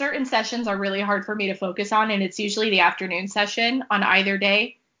like certain sessions are really hard for me to focus on, and it's usually the afternoon session on either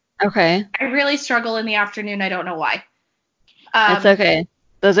day. Okay. I really struggle in the afternoon. I don't know why. It's okay.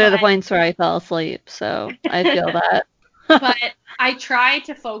 Those are the points where I fell asleep, so I feel that. But I try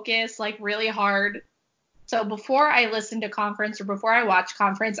to focus like really hard. So before I listen to conference or before I watch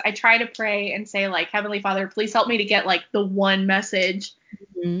conference, I try to pray and say like, Heavenly Father, please help me to get like the one message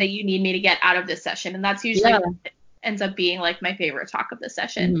that you need me to get out of this session. And that's usually what ends up being like my favorite talk of the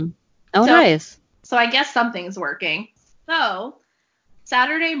session. Oh, nice. So I guess something's working. So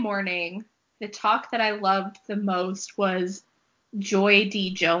Saturday morning, the talk that I loved the most was Joy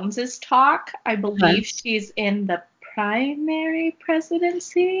D. Jones's talk. I believe she's in the primary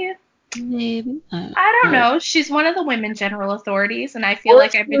presidency. Maybe. I don't know. She's one of the women general authorities, and I feel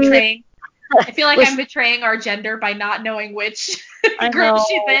like I'm betraying. I feel like I'm betraying our gender by not knowing which group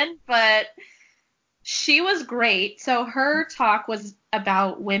she's in, but she was great. So her talk was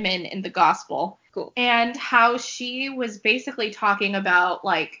about women in the gospel. Cool. And how she was basically talking about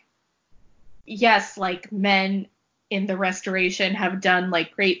like, yes, like men in the restoration have done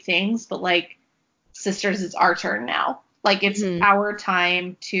like great things, but like sisters, it's our turn now. Like it's our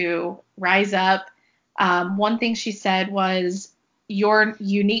time to rise up. One thing she said was your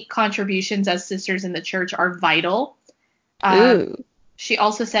unique contributions as sisters in the church are vital. She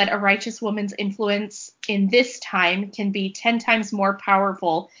also said a righteous woman's influence in this time can be 10 times more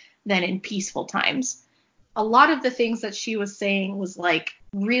powerful than in peaceful times. A lot of the things that she was saying was like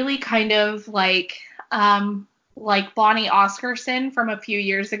really kind of like Bonnie Oscarson from a few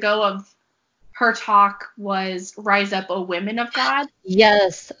years ago of her talk was Rise Up, O Women of God.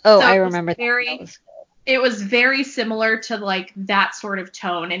 Yes. Oh, so I remember that. It was very similar to like that sort of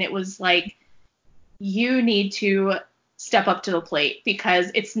tone. And it was like, you need to step up to the plate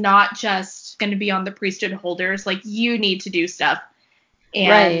because it's not just going to be on the priesthood holders. Like you need to do stuff. And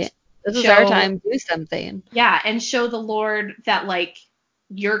right. This is our time to do something. Yeah. And show the Lord that like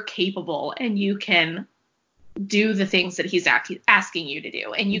you're capable and you can do the things that he's asking you to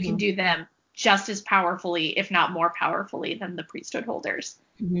do. And you can do them just as powerfully, if not more powerfully than the priesthood holders.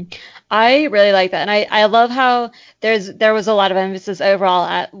 I really like that. And I love how there was a lot of emphasis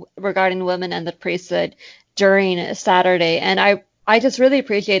overall regarding women and the priesthood during Saturday. And I just really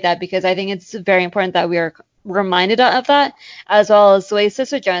appreciate that because I think it's very important that we are reminded of that, as well as the way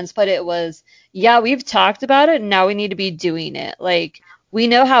Sister Jones put it was, yeah, we've talked about it and now we need to be doing it. Like, we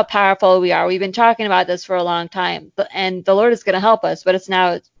know how powerful we are. We've been talking about this for a long time, and the Lord is going to help us, but it's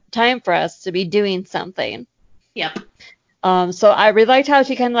now time for us to be doing something. Yep. So I really liked how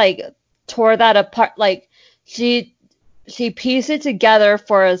she kind of like tore that apart. Like she pieced it together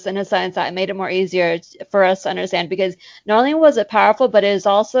for us in a sense that made it more easier for us to understand, because not only was it powerful, but it is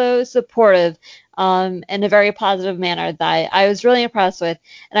also supportive in a very positive manner that I was really impressed with.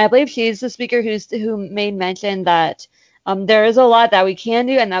 And I believe she's the speaker who made mention that there is a lot that we can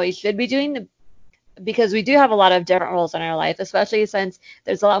do and that we should be doing, because we do have a lot of different roles in our life, especially since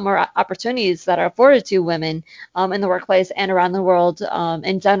there's a lot more opportunities that are afforded to women in the workplace and around the world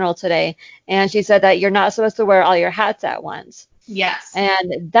in general today. And she said that you're not supposed to wear all your hats at once. Yes.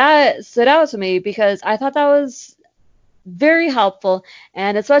 And that stood out to me because I thought that was very helpful.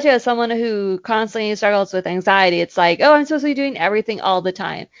 And especially as someone who constantly struggles with anxiety, it's like, oh, I'm supposed to be doing everything all the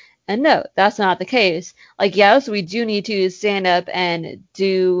time. And no, that's not the case. Like, yes, we do need to stand up and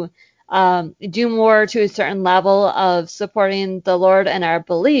do more to a certain level of supporting the Lord and our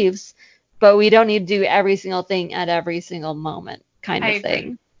beliefs, but we don't need to do every single thing at every single moment, kind of thing.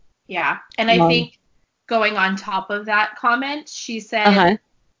 Agree. Yeah. And I think going on top of that comment, she said,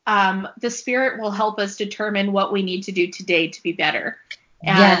 the Spirit will help us determine what we need to do today to be better.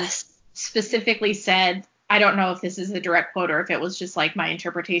 And specifically said, I don't know if this is a direct quote or if it was just like my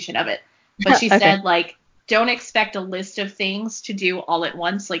interpretation of it, but she said like, don't expect a list of things to do all at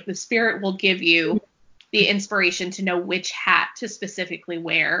once. Like the Spirit will give you the inspiration to know which hat to specifically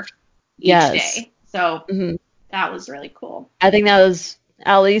wear each day. So that was really cool. I think that was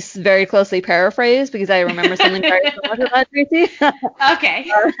at least very closely paraphrased because I remember something very similar to that, Tracy.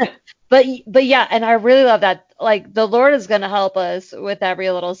 Okay. But yeah, and I really love that. Like the Lord is going to help us with every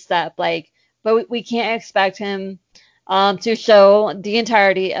little step. Like, but we can't expect Him to show the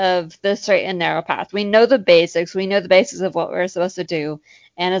entirety of the straight and narrow path. We know the basics. We know the basics of what we're supposed to do.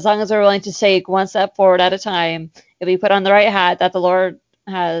 And as long as we're willing to take one step forward at a time, if we put on the right hat that the Lord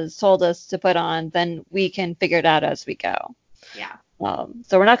has told us to put on, then we can figure it out as we go. Yeah.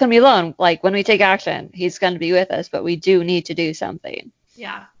 So we're not going to be alone. Like when we take action, He's going to be with us, but we do need to do something.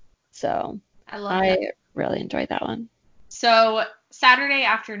 Yeah. So I really enjoyed that one. So Saturday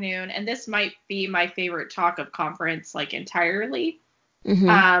afternoon, and this might be my favorite talk of conference, like entirely.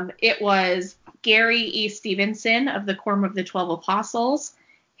 It was Gary E. Stevenson of the Quorum of the 12 Apostles,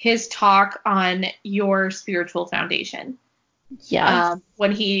 his talk on your spiritual foundation. Yes.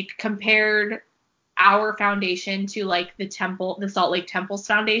 When he compared our foundation to like the Salt Lake Temple's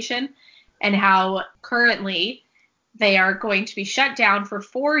foundation, and how currently they are going to be shut down for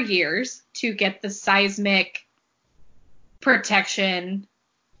 4 years to get the seismic protection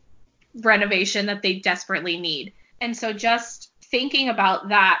renovation that they desperately need. And so just thinking about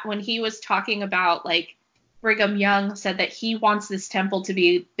that, when he was talking about like Brigham Young said that he wants this temple to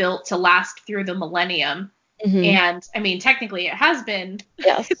be built to last through the millennium. And I mean, technically it has been,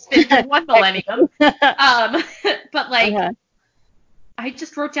 it's been through one millennium. But like, I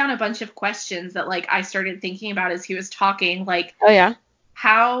just wrote down a bunch of questions that like I started thinking about as he was talking, like,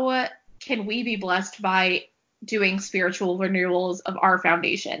 how can we be blessed by doing spiritual renewals of our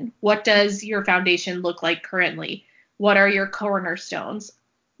foundation? What does your foundation look like currently? What are your cornerstones?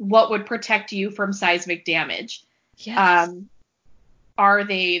 What would protect you from seismic damage? Yes. Are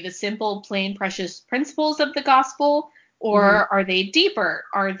they the simple, plain, precious principles of the gospel? Or are they deeper?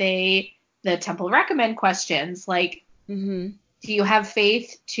 Are they the temple recommend questions? Like, do you have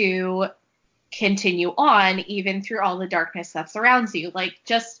faith to continue on even through all the darkness that surrounds you? Like,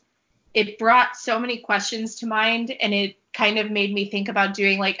 just, it brought so many questions to mind, and it kind of made me think about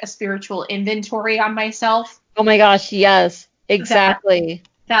doing like a spiritual inventory on myself. Oh my gosh, yes, exactly.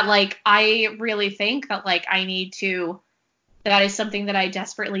 That like, I really think that like that is something that I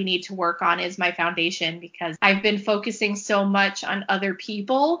desperately need to work on, is my foundation, because I've been focusing so much on other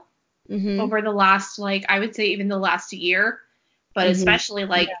people over the last, like, I would say even the last year, but especially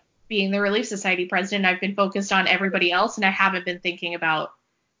like being the Relief Society president, I've been focused on everybody else, and I haven't been thinking about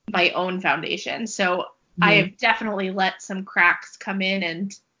my own foundation. So I have definitely let some cracks come in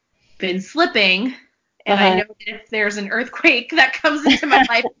and been slipping. And I know that if there's an earthquake that comes into my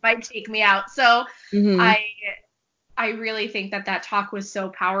life, it might take me out. So I really think that talk was so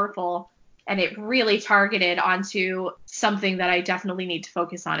powerful, and it really targeted onto something that I definitely need to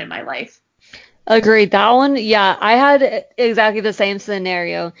focus on in my life. Agreed. That one, yeah, I had exactly the same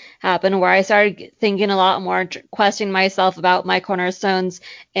scenario happen where I started thinking a lot more, questioning myself about my cornerstones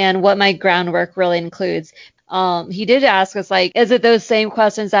and what my groundwork really includes. He did ask us, like, is it those same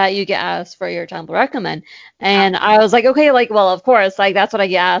questions that you get asked for your temple recommend? And I was like, okay, like, well, of course, like, that's what I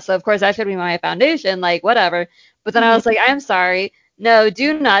get asked. So, of course, that should be my foundation, like, whatever. But then I was like, I'm sorry. No,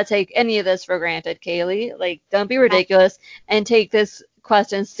 do not take any of this for granted, Kaylee. Like, don't be ridiculous and take this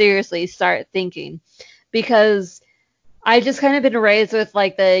question seriously. Start thinking. Because I've just kind of been raised with,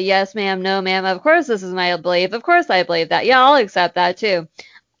 like, the yes, ma'am, no, ma'am. Of course, this is my belief. Of course, I believe that. Yeah, I'll accept that, too.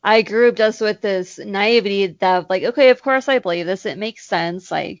 I grew up just with this naivety that, like, okay, of course I believe this. It makes sense.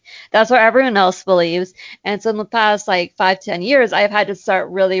 Like, that's what everyone else believes. And so in the past, like, 5-10 years, I've had to start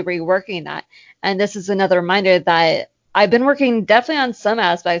really reworking that. And this is another reminder that I've been working definitely on some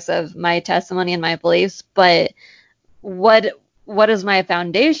aspects of my testimony and my beliefs, but what is my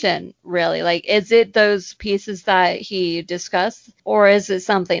foundation really? Like, is it those pieces that he discussed, or is it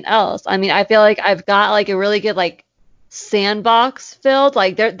something else? I mean, I feel like I've got like a really good like sandbox filled.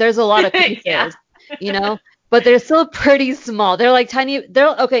 Like there's a lot of pieces, you know, but they're still pretty small. They're like tiny. They're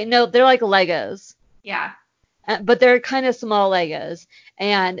like Legos. Yeah. But they're kind of small Legos,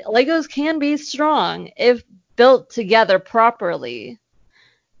 and Legos can be strong if built together properly.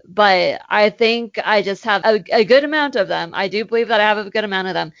 But I think I just have a good amount of them. I do believe that I have a good amount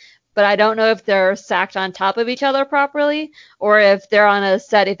of them, but I don't know if they're stacked on top of each other properly, or if they're on a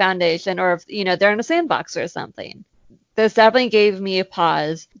steady foundation, or if, they're in a sandbox or something. This definitely gave me a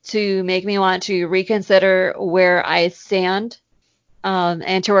pause to make me want to reconsider where I stand,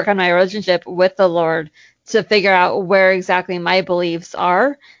 and to work on my relationship with the Lord to figure out where exactly my beliefs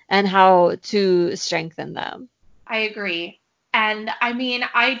are and how to strengthen them. I agree. And I mean,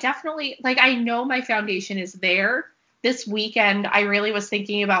 I definitely, like, I know my foundation is there. This weekend, I really was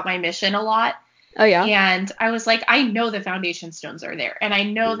thinking about my mission a lot. Oh, yeah. And I was like, I know the foundation stones are there. And I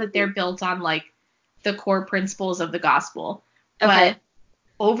know that they're built on, like, the core principles of the gospel. Okay. But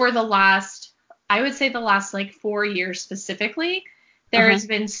over the last, I would say the last, like, 4 years specifically, there has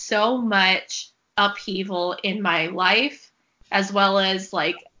been so much upheaval in my life, as well as,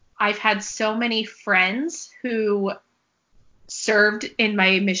 like, I've had so many friends who served in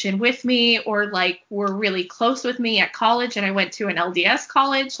my mission with me or like were really close with me at college, and I went to an LDS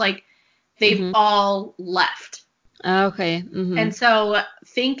college, like they've all left. Okay. And so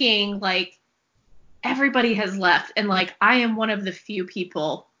thinking like everybody has left and like I am one of the few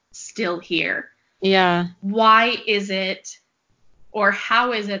people still here. Yeah. Why is it or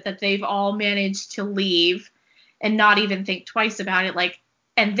how is it that they've all managed to leave and not even think twice about it? Like,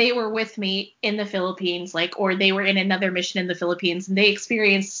 and they were with me in the Philippines, like, or they were in another mission in the Philippines and they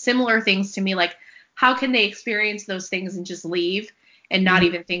experienced similar things to me. Like, how can they experience those things and just leave and not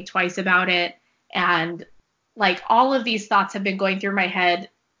even think twice about it? And like, all of these thoughts have been going through my head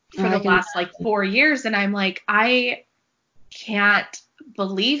for the last like 4 years. And I'm like, I can't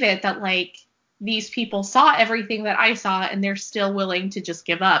believe it that like these people saw everything that I saw and they're still willing to just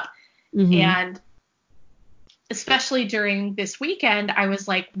give up. And especially during this weekend, I was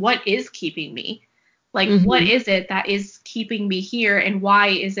like, what is keeping me? Like, what is it that is keeping me here? And why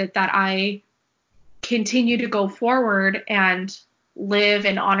is it that I continue to go forward and live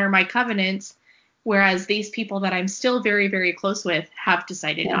and honor my covenants, whereas these people that I'm still very, very close with have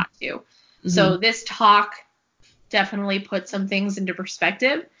decided not to? So this talk definitely put some things into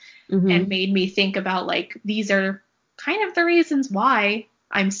perspective and made me think about, like, these are kind of the reasons why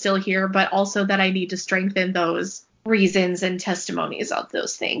I'm still here, but also that I need to strengthen those reasons and testimonies of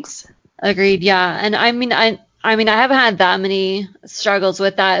those things. Agreed. Yeah. And I mean, I haven't had that many struggles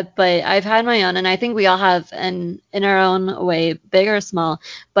with that, but I've had my own, and I think we all have in our own way, big or small.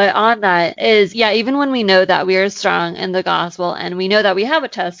 But on that is, yeah, even when we know that we are strong in the gospel and we know that we have a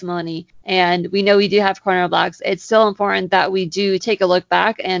testimony and we know we do have corner blocks, it's still important that we do take a look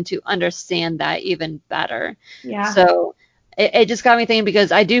back and to understand that even better. Yeah. So it just got me thinking,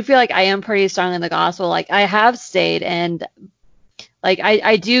 because I do feel like I am pretty strong in the gospel. Like, I have stayed, and like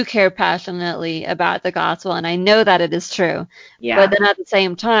I do care passionately about the gospel, and I know that it is true. Yeah. But then at the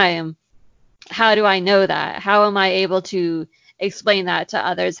same time, how do I know that? How am I able to explain that to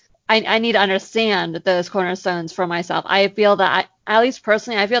others? I need to understand those cornerstones for myself. I feel that, at least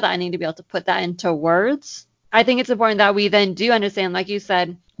personally, I feel that I need to be able to put that into words. I think it's important that we then do understand, like you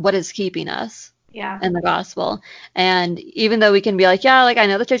said, what is keeping us in the gospel. And even though we can be like, yeah, like I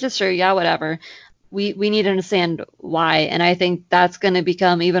know the church is true, yeah, whatever, we need to understand why. And I think that's going to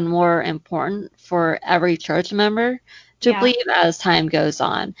become even more important for every church member to believe as time goes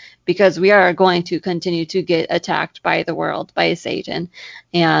on, because we are going to continue to get attacked by the world, by Satan.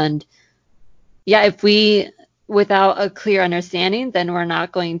 And yeah, if we, without a clear understanding, then we're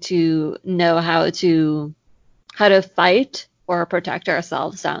not going to know how to fight or protect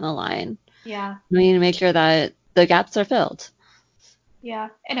ourselves down the line. Yeah. We need to make sure that the gaps are filled. Yeah.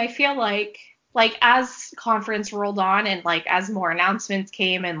 And I feel like as conference rolled on and like as more announcements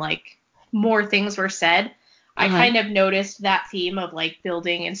came and like more things were said, I kind of noticed that theme of like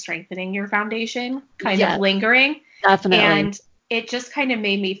building and strengthening your foundation kind of lingering. Definitely. And it just kind of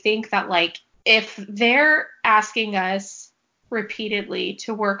made me think that like if they're asking us repeatedly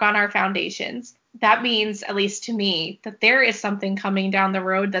to work on our foundations, that means, at least to me, that there is something coming down the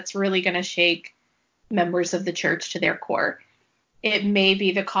road that's really going to shake members of the church to their core. It may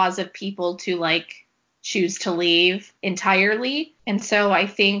be the cause of people to like choose to leave entirely. And so I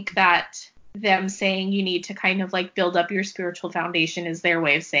think that them saying you need to kind of like build up your spiritual foundation is their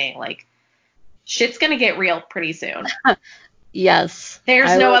way of saying like shit's going to get real pretty soon. Yes.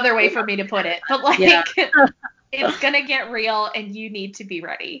 There's no other way for me to put it, but like it's going to get real and you need to be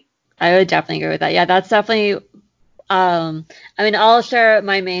ready. I would definitely agree with that. Yeah, that's definitely I mean, I'll share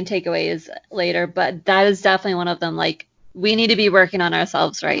my main takeaways later, but that is definitely one of them. Like, we need to be working on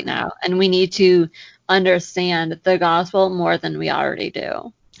ourselves right now, and we need to understand the gospel more than we already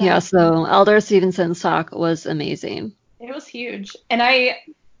do. Yeah, so Elder Stevenson's talk was amazing. It was huge. And I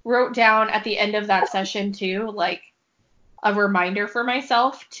wrote down at the end of that session too, like a reminder for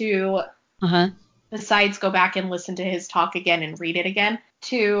myself to, besides go back and listen to his talk again and read it again,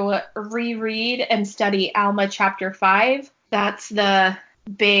 to reread and study Alma chapter 5. That's the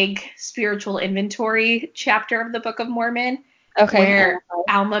big spiritual inventory chapter of the Book of Mormon. Okay. where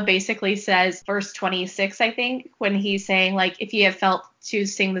Alma basically says, verse 26, I think, when he's saying, like, if you have felt to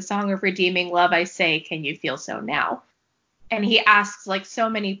sing the song of redeeming love, I say, can you feel so now? And he asks, like, so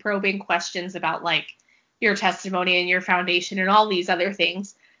many probing questions about, like, your testimony and your foundation and all these other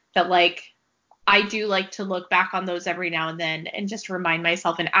things that, like, I do like to look back on those every now and then and just remind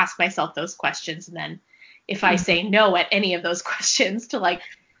myself and ask myself those questions. And then if I say no at any of those questions, to, like,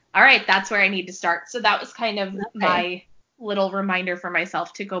 all right, that's where I need to start. So that was kind of my little reminder for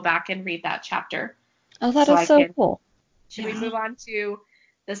myself to go back and read that chapter. Oh, that is so cool. Should we move on to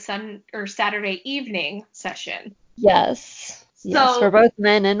the Saturday evening session? Yes. Yes, for both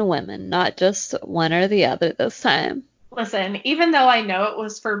men and women, not just one or the other this time. Listen, even though I know it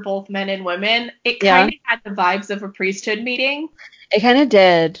was for both men and women, it kind of had the vibes of a priesthood meeting. It kind of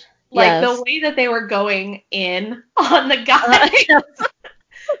did. Like, the way that they were going in on the guys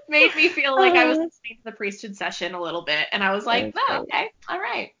made me feel like I was listening to the priesthood session a little bit. And I was like, oh, okay, all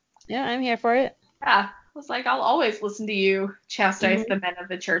right. Yeah, I'm here for it. Yeah, I was like, I'll always listen to you chastise the men of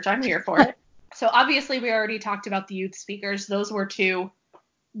the church. I'm here for it. So obviously we already talked about the youth speakers. Those were two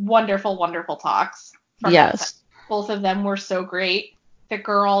wonderful, wonderful talks. Yes. Both of them were so great. The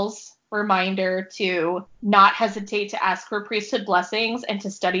girls' reminder to not hesitate to ask for priesthood blessings and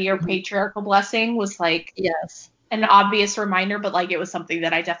to study your patriarchal blessing was, like, an obvious reminder, but, like, it was something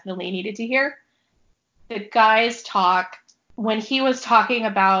that I definitely needed to hear. The guys talk, when he was talking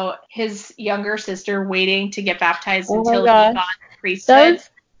about his younger sister waiting to get baptized until he got the priesthood. That's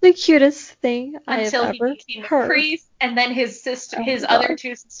the cutest thing until I've ever he became a priest, and then his other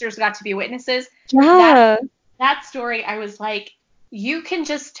two sisters got to be witnesses. Yeah. That story, I was like, you can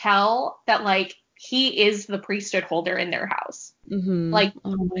just tell that, like, he is the priesthood holder in their house. Like,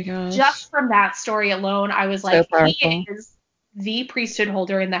 oh my gosh. Just from that story alone, I was like, he is the priesthood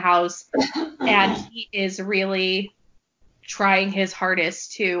holder in the house, and he is really trying his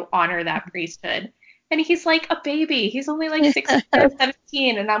hardest to honor that priesthood. And he's like a baby. He's only like 16 or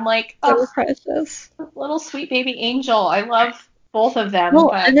 17. And I'm like, oh, so precious. Little sweet baby angel. I love both of them.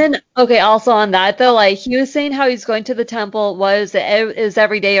 Well, and then, okay, also on that, though, like, he was saying how he's going to the temple is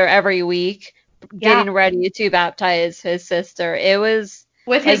every day or every week, getting ready to baptize his sister. It was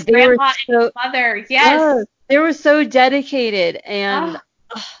with his grandma and his mother. Yes. They were so dedicated, and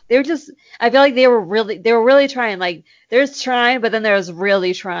they were just, I feel like they were really trying. Like, there's trying, but then there's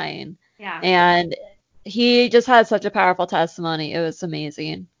really trying. Yeah. And he just had such a powerful testimony. It was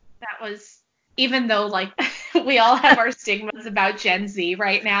amazing. That was, even though, like, we all have our stigmas about Gen Z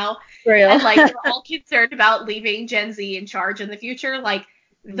right now. For real. And, like, we're all concerned about leaving Gen Z in charge in the future. Like,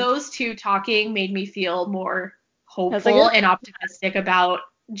 those two talking made me feel more hopeful and optimistic about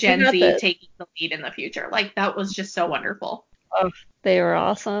Gen Z taking the lead in the future. Like, that was just so wonderful. Oh, they were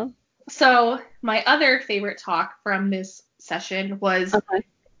awesome. So my other favorite talk from this session was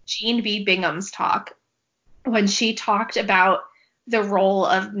Jean B. Bingham's talk, when she talked about the role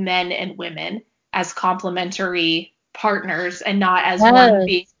of men and women as complementary partners and not as one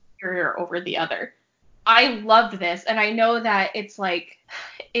being superior over the other. I loved this, and I know that it's like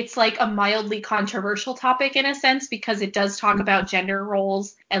a mildly controversial topic in a sense, because it does talk about gender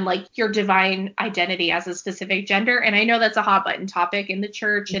roles and, like, your divine identity as a specific gender. And I know that's a hot button topic in the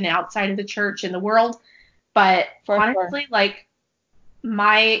church and outside of the church in the world. But honestly, like,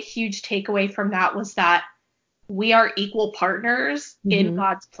 my huge takeaway from that was that we are equal partners in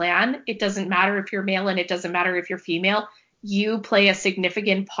God's plan. It doesn't matter if you're male and it doesn't matter if you're female. You play a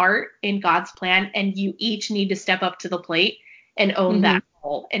significant part in God's plan, and you each need to step up to the plate and own that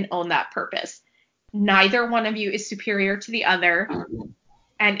role and own that purpose. Neither one of you is superior to the other.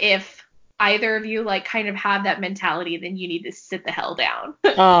 And if either of you, like, kind of have that mentality, then you need to sit the hell down.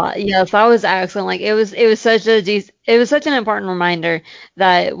 Yes, that was excellent. Like, it was such an important reminder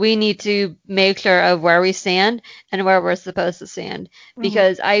that we need to make sure of where we stand and where we're supposed to stand,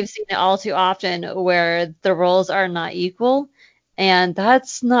 because I've seen it all too often where the roles are not equal, and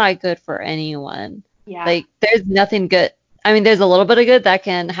that's not good for anyone. Yeah. Like, there's nothing good. I mean, there's a little bit of good that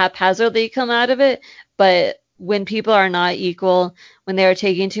can haphazardly come out of it, but when people are not equal, when they are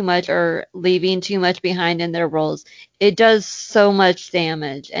taking too much or leaving too much behind in their roles, it does so much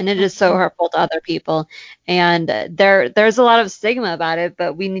damage, and it is so hurtful to other people. And there's a lot of stigma about it,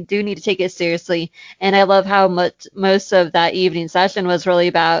 but we do need to take it seriously. And I love how most of that evening session was really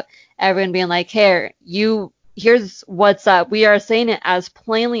about everyone being like, "Here, here's what's up. We are saying it as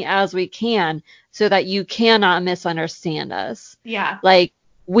plainly as we can so that you cannot misunderstand us." Yeah. Like,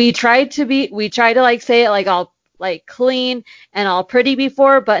 we try to like say it like all like clean and all pretty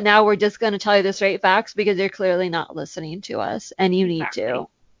before, but now we're just going to tell you the straight facts because you're clearly not listening to us, and you need to.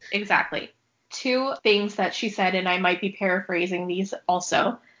 Exactly. two things that she said, and I might be paraphrasing these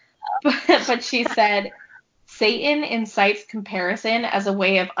also, but she said, Satan incites comparison as a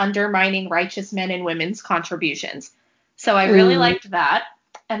way of undermining righteous men and women's contributions. So I really Ooh. liked that.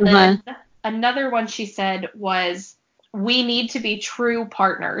 And Uh-huh. then another one she said was, we need to be true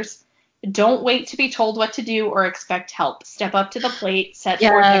partners. Don't wait to be told what to do or expect help. Step up to the plate, set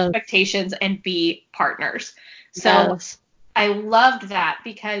forth Yes. expectations, and be partners. So Yes. I loved that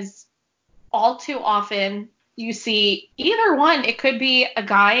because all too often you see either one, it could be a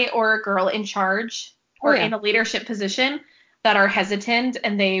guy or a girl in charge Oh, or yeah. in a leadership position that are hesitant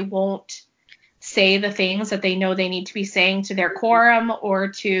and they won't say the things that they know they need to be saying to their quorum or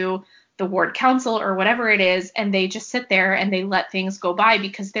to the ward council or whatever it is, and they just sit there and they let things go by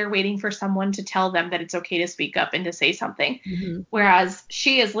because they're waiting for someone to tell them that it's okay to speak up and to say something. Mm-hmm. Whereas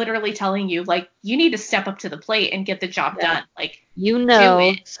she is literally telling you, like, you need to step up to the plate and get the job Yeah. done. Like, You do know,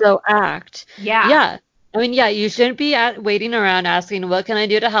 it. so act. Yeah. Yeah. I mean, yeah, you shouldn't be waiting around asking, what can I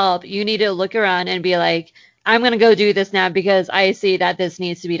do to help? You need to look around and be like, I'm going to go do this now because I see that this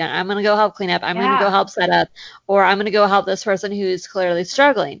needs to be done. I'm going to go help clean up. I'm going to go Yeah. help set up, or I'm going to go help this person who's clearly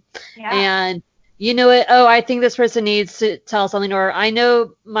struggling. Yeah. And you know it, oh, I think this person needs to tell something, or I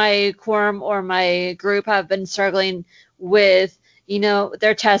know my quorum or my group have been struggling with,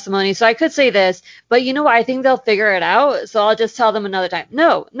 their testimony. So I could say this, but I think they'll figure it out. So I'll just tell them another time.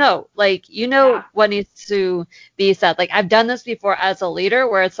 No, no, like, Yeah. what needs to be said. Like, I've done this before as a leader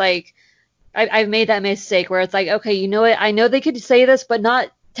where it's like, I've made that mistake where it's like, okay, you know what? I know they could say this,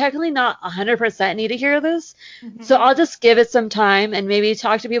 but technically not 100% need to hear this. So Mm-hmm. I'll just give it some time and maybe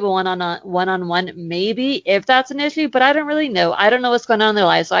talk to people one-on-one, maybe if that's an issue, but I don't really know. I don't know what's going on in their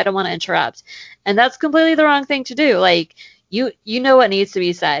lives, so I don't want to interrupt. And that's completely the wrong thing to do. Like, you know what needs to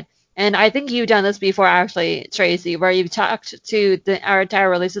be said. And I think you've done this before, actually, Tracy, where you've talked to our entire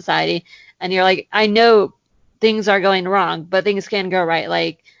Relief Society, and you're like, I know things are going wrong, but things can go right.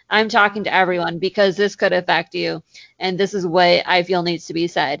 Like, I'm talking to everyone because this could affect you, and this is what I feel needs to be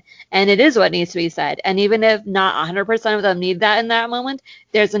said. And it is what needs to be said. And even if not 100% of them need that in that moment,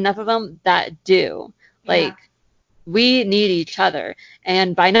 there's enough of them that do. Yeah. Like, we need each other.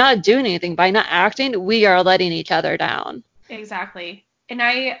 And by not doing anything, by not acting, we are letting each other down. Exactly. And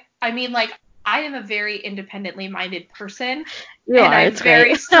I mean, like, I am a very independently minded person You and are. I'm It's great.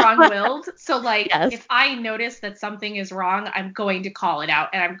 very strong-willed. So, like, Yes. if I notice that something is wrong, I'm going to call it out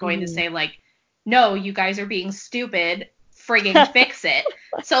and I'm going to Mhm. say, like, no, you guys are being stupid. Friggin' fix it.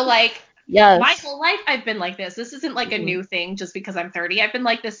 So, like, my Yes. whole life I've been like this. This isn't like a Mhm. new thing just because I'm 30. I've been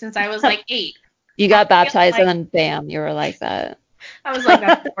like this since I was like 8. You I got feel baptized and like then bam, you were like that. I was like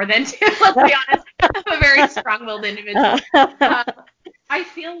that before then too. Let's be honest. I'm a very strong-willed individual. Uh, I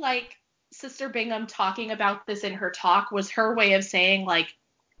feel like Sister Bingham talking about this in her talk was her way of saying, like,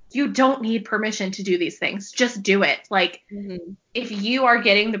 you don't need permission to do these things. Just do it. Like, Mhm. if you are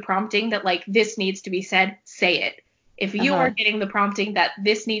getting the prompting that, like, this needs to be said, say it. If you are Uh-huh. getting the prompting that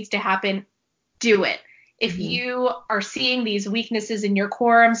this needs to happen, do it. If Mhm. you are seeing these weaknesses in your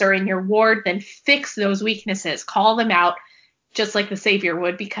quorums or in your ward, then fix those weaknesses. Call them out just like the Savior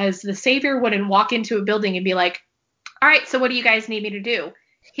would, because the Savior wouldn't walk into a building and be like, all right, so what do you guys need me to do?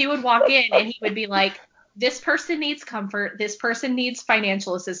 He would walk in and he would be like, this person needs comfort. This person needs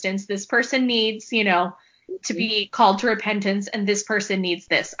financial assistance. This person needs, to be called to repentance. And this person needs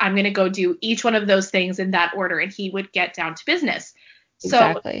this. I'm going to go do each one of those things in that order. And he would get down to business. So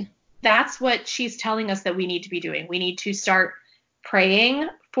Exactly. that's what she's telling us that we need to be doing. We need to start praying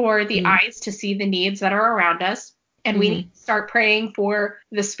for the Mhm. eyes to see the needs that are around us. And we need Mhm. to start praying for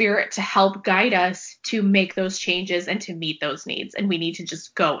the Spirit to help guide us to make those changes and to meet those needs. And we need to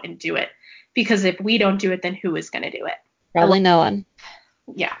just go and do it. Because if we don't do it, then who is going to do it? Probably no one.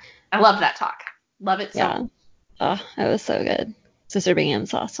 Yeah, I love that talk. Love it so much. Yeah. Oh, it was so good. Sister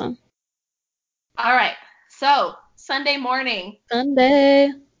Bingham's awesome. All right. So, Sunday morning,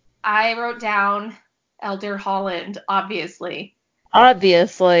 Sunday. I wrote down Elder Holland, obviously.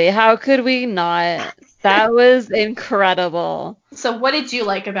 Obviously. How could we not? That was incredible. So, what did you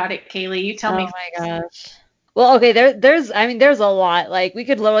like about it, Kaylee? You tell Oh me my first. gosh. Well, okay, there's a lot. Like, we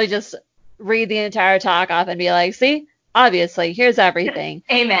could literally just read the entire talk off and be like, see, obviously, here's everything.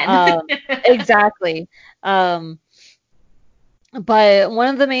 Amen. Exactly. Um, but one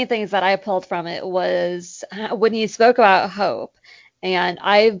of the main things that I pulled from it was when he spoke about hope. And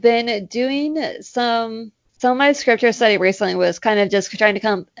I've been doing some of my scripture study recently was kind of just trying to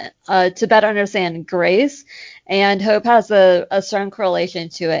come to better understand grace, and hope has a strong correlation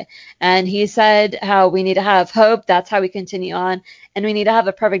to it. And he said how we need to have hope, that's how we continue on, and we need to have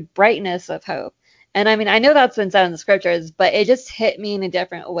a perfect brightness of hope. And I mean, I know that's been said in the scriptures, but it just hit me in a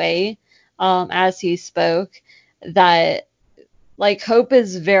different way as he spoke, that like hope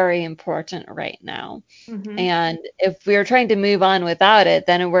is very important right now. Mm-hmm. And if we're trying to move on without it,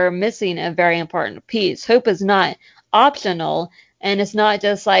 then we're missing a very important piece. Hope is not optional, and it's not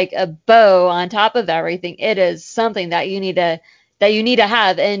just like a bow on top of everything. It is something that you need to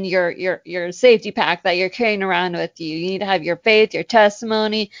have in your safety pack that you're carrying around with you. You need to have your faith, your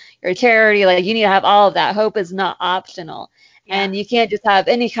testimony, your charity. Like you need to have all of that. Hope is not optional. Yeah. And you can't just have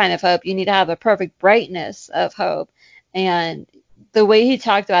any kind of hope. You need to have a perfect brightness of hope. And the way he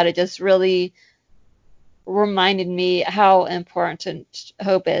talked about it just really reminded me how important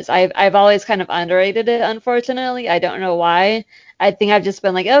hope is. I've always kind of underrated it, unfortunately. I don't know why. I think I've just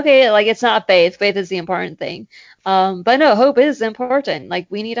been like, okay, like it's not faith. Faith is the important thing. But no, hope is important. Like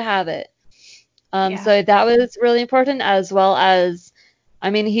we need to have it. Yeah. So that was really important, as well as, I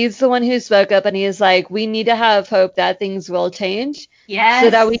mean, he's the one who spoke up and he is like, we need to have hope that things will change so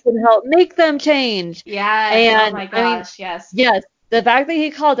that we Yes. can help make them change. Yes. Oh And my I mean, gosh. Yes. yes, the fact that he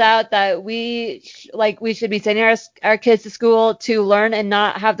called out that we should be sending our kids to school to learn and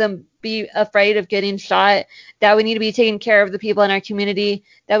not have them be afraid of getting shot, that we need to be taking care of the people in our community,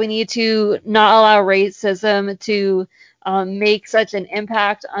 that we need to not allow racism to make such an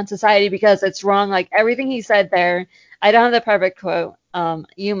impact on society because it's wrong. Like everything he said there, I don't have the perfect quote.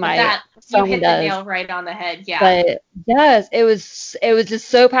 You But might, that you someone hit the does. nail right on the head. Yeah. But yes, it was just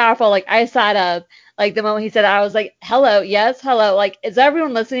so powerful. Like I sat up, like the moment he said it, I was like, hello, yes, hello. Like, is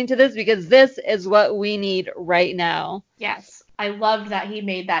everyone listening to this? Because this is what we need right now. Yes. I loved that he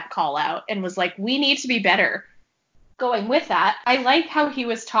made that call out and was like, we need to be better. Going with that, I like how he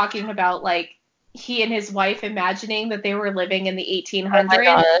was talking about like he and his wife imagining that they were living in the Oh my 1800s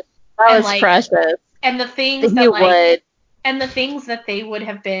gosh. That and was like precious. and the That things he that like would. and the things that they would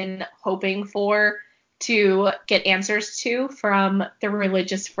have been hoping for to get answers to from the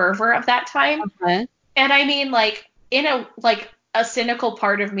religious fervor of that time. Okay. And I mean, like, in a cynical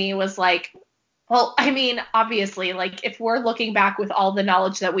part of me was like, well, I mean, obviously, like, if we're looking back with all the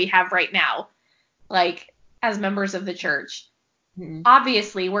knowledge that we have right now, like, as members of the church, Mhm.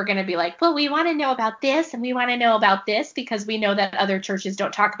 obviously we're going to be like, well, we want to know about this and we want to know about this because we know that other churches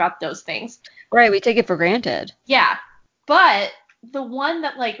don't talk about those things. Right, we take it for granted. Yeah. But the one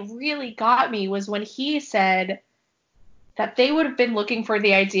that, like, really got me was when he said that they would have been looking for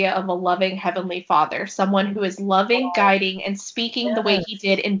the idea of a loving heavenly father, someone who is loving, guiding, and speaking the way he Yes.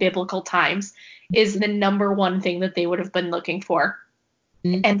 did in biblical times is the number one thing that they would have been looking for.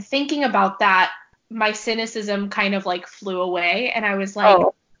 Mhm. And thinking about that, my cynicism kind of like flew away. And I was like,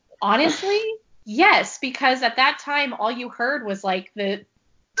 Oh, honestly, yes, because at that time, all you heard was like the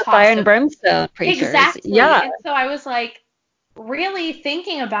the fire talks and of brimstone preachers. exactly. Yeah. And so I was like, really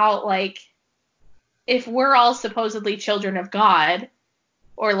thinking about like, if we're all supposedly children of God,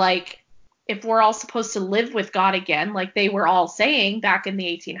 or like if we're all supposed to live with God again, like they were all saying back in the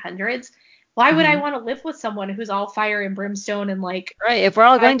 1800s, why would I Mhm. want to live with someone who's all fire and brimstone and like, Right. If we're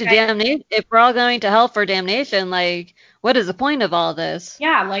all why going would to I, damnation, if we're all going to hell for damnation, like, what is the point of all this?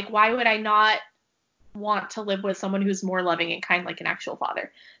 yeah, like why would I not want to live with someone who's more loving and kind like an actual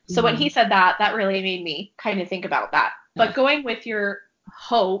father? So when he Mhm. said that, that really made me kind of think about that. Yeah. But going with your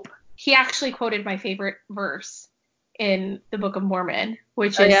hope, he actually quoted my favorite verse in the Book of Mormon,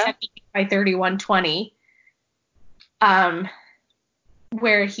 which Oh is yeah. 2 Nephi 31:20. Um,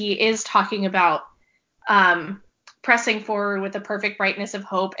 where he is talking about um, pressing forward with a perfect brightness of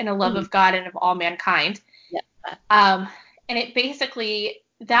hope and a love Mhm. of God and of all mankind. Yeah. Um, and it basically,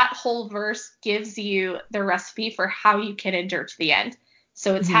 that whole verse gives you the recipe for how you can endure to the end.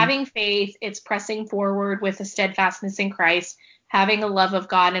 So it's Mhm. having faith, it's pressing forward with a steadfastness in Christ, having a love of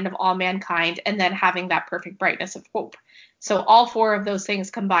God and of all mankind, and then having that perfect brightness of hope. So all four of those things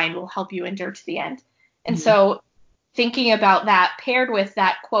combined will help you endure to the end. And Mhm. so thinking about that paired with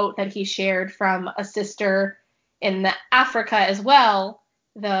that quote that he shared from a sister in Africa as well,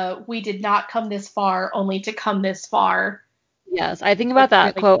 the we did not come this far only to come this far, Yes, I think was about that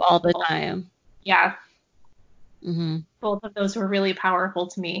really quote all the powerful. time. Yeah, Mhm. both of those were really powerful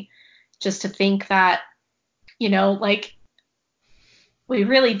to me. Just to think that, like we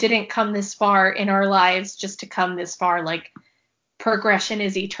really didn't come this far in our lives just to come this far. Like progression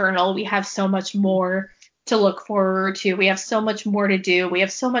is eternal. We have so much more to look forward to. We have so much more to do. We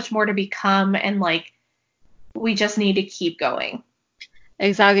have so much more to become. And like, we just need to keep going.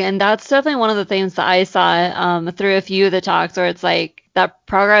 Exactly. And that's definitely one of the things that I saw through a few of the talks where it's like that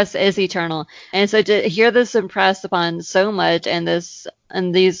progress is eternal. And so to hear this impressed upon so much and this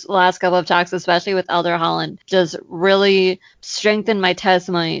and these last couple of talks, especially with Elder Holland, just really strengthened my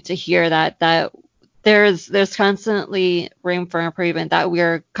testimony to hear that there's constantly room for improvement, that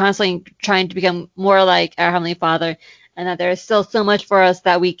we're constantly trying to become more like our Heavenly Father, and that there's still so much for us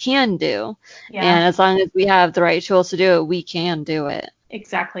that we can do. Yeah. And as long as we have the right tools to do it, we can do it.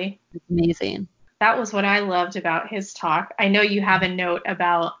 Exactly. It's amazing. That was what I loved about his talk. I know you have a note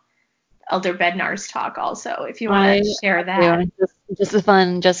about Elder Bednar's talk also, if you want to share that. Just a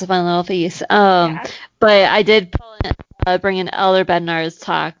fun little piece. Yeah. But I did bring in Elder Bednar's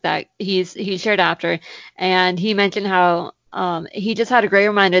talk that he shared after, and he mentioned how he just had a great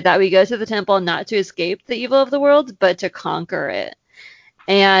reminder that we go to the temple not to escape the evil of the world, but to conquer it.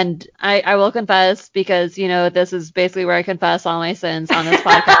 And I will confess, because this is basically where I confess all my sins on this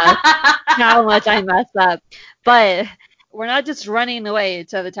podcast, how much I messed up. But we're not just running away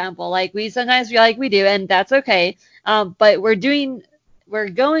to the temple. Like, we sometimes feel like we do, and that's okay. But we're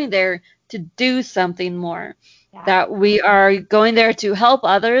going there to do something more. Yeah. That we are going there to help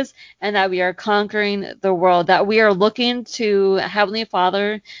others, and that we are conquering the world. That we are looking to Heavenly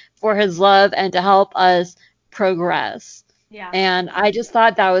Father for His love and to help us progress. Yeah. And I just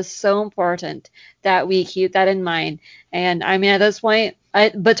thought that was so important that we keep that in mind. And I mean, at this point,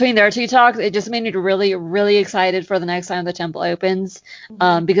 between their two talks, it just made me really, really excited for the next time the temple opens,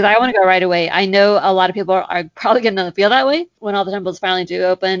 because I want to go right away. I know a lot of people are probably going to feel that way when all the temples finally do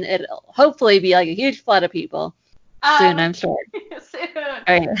open. It'll hopefully be like a huge flood of people soon, I'm sure. Soon.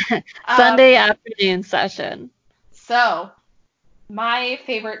 All right. Sunday afternoon session. So, my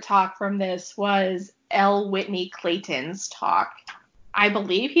favorite talk from this was L. Whitney Clayton's talk. I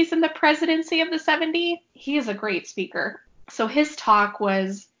believe he's in the presidency of the 70. He is a great speaker. So his talk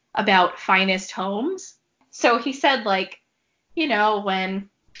was about finest homes. So he said, like, when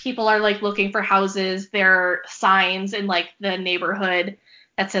people are like looking for houses, there are signs in like the neighborhood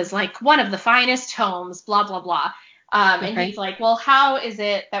that says like one of the finest homes, blah, blah, blah. And he's like, well, how is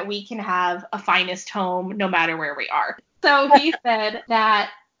it that we can have a finest home no matter where we are? So he said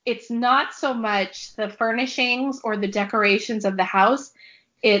that it's not so much the furnishings or the decorations of the house.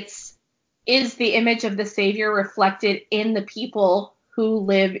 Is the image of the Savior reflected in the people who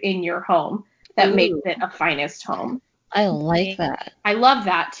live in your home that makes it a finest home. I like that. I love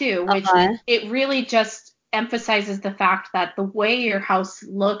that too, which it really just emphasizes the fact that the way your house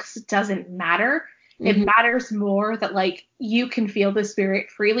looks doesn't matter. It matters more that like you can feel the Spirit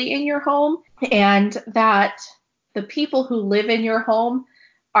freely in your home, and that the people who live in your home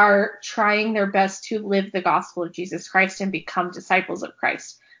are trying their best to live the gospel of Jesus Christ and become disciples of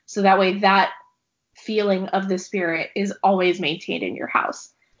Christ. So that way that feeling of the Spirit is always maintained in your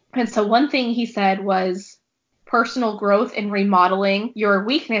house. And so one thing he said was personal growth and remodeling your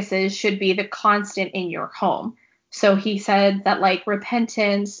weaknesses should be the constant in your home. So he said that like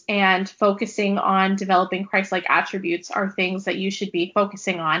repentance and focusing on developing Christ-like attributes are things that you should be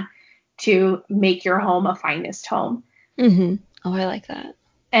focusing on to make your home a finest home. Oh, I like that.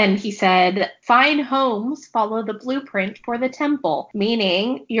 And he said, fine homes follow the blueprint for the temple,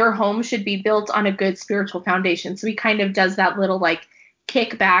 meaning your home should be built on a good spiritual foundation. So he kind of does that little like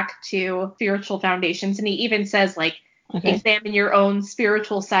kick back to spiritual foundations. And he even says like, examine your own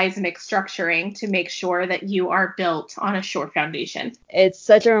spiritual seismic structuring to make sure that you are built on a sure foundation. It's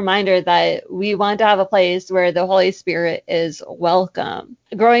such a reminder that we want to have a place where the Holy Spirit is welcome.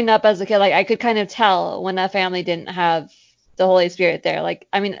 Growing up as a kid, like I could kind of tell when a family didn't have the Holy Spirit there. Like,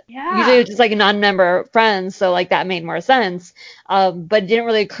 I mean, usually it was just like non-member friends, so like that made more sense. But it didn't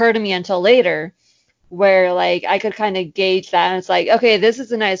really occur to me until later, where like I could kind of gauge that, and it's like, okay, this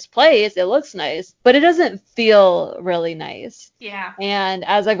is a nice place, it looks nice, but it doesn't feel really nice. Yeah. And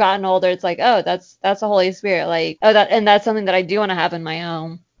as I've gotten older, it's like, oh, that's the Holy Spirit, like, oh, that's something that I do want to have in my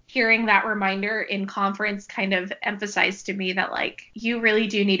home. Hearing that reminder in conference kind of emphasized to me that like you really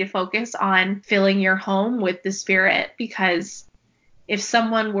do need to focus on filling your home with the Spirit, because if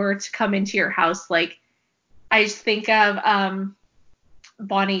someone were to come into your house, like I just think of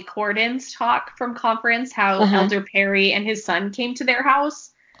Bonnie Corden's talk from conference, how Elder Perry and his son came to their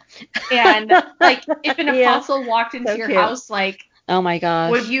house. And like if an apostle walked into your house, like, oh my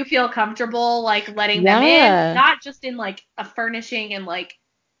gosh, would you feel comfortable like letting them in? Not just in like a furnishing and like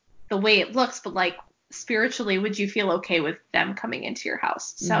the way it looks, but like spiritually, would you feel okay with them coming into your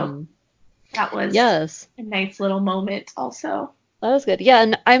house? So that was a nice little moment also. That was good. Yeah,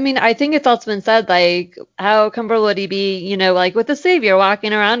 and I mean, I think it's also been said, like, how comfortable would he be, like with the Savior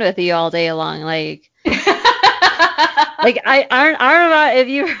walking around with you all day long, like. Like, I don't know if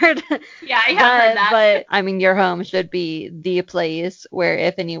you heard. Yeah, I have heard that. But I mean, your home should be the place where,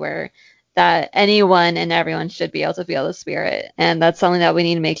 if anywhere, that anyone and everyone should be able to feel the Spirit. And that's something that we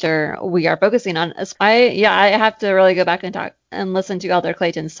need to make sure we are focusing on. I have to really go back and talk and listen to Elder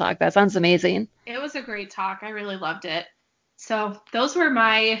Clayton's talk. That sounds amazing. It was a great talk. I really loved it. So those were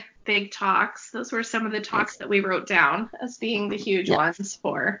my big talks. Those were some of the talks that we wrote down as being the huge ones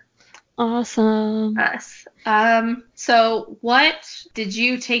for awesome us. So what did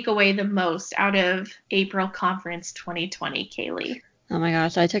you take away the most out of April Conference 2020, Kaylee? Oh my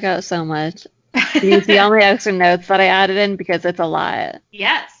gosh, I took out so much. These the only extra notes that I added in because it's a lot.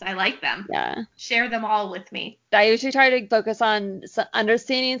 Yes, I like them. Yeah. Share them all with me. I usually try to focus on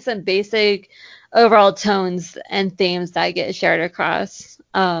understanding some basic overall tones and themes that get shared across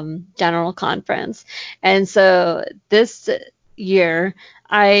general conference. And so this year,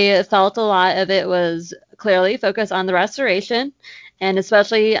 I felt a lot of it was clearly focused on the restoration and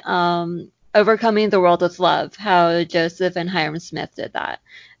especially overcoming the world with love, how Joseph and Hiram Smith did that.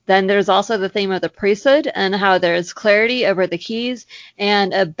 Then there's also the theme of the priesthood and how there's clarity over the keys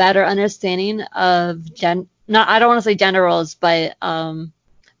and a better understanding of I don't want to say gender roles, but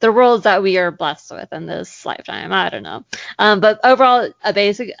the roles that we are blessed with in this lifetime. I don't know. But overall, a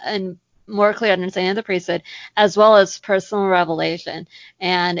basic and more clear understanding of the priesthood, as well as personal revelation.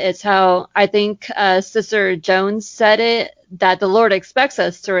 And it's how I think Sister Jones said it, that the Lord expects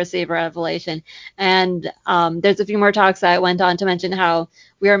us to receive revelation. And there's a few more talks that went on to mention how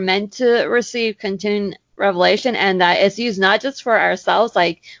we are meant to receive continuing revelation, and that it's used not just for ourselves.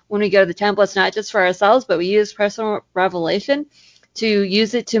 Like when we go to the temple, it's not just for ourselves, but we use personal revelation to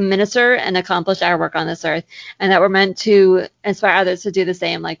use it to minister and accomplish our work on this earth, and that we're meant to inspire others to do the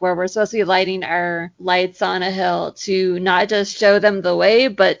same, like where we're supposed to be lighting our lights on a hill to not just show them the way,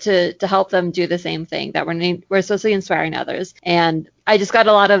 but to help them do the same thing, that we're supposed to be inspiring others. And I just got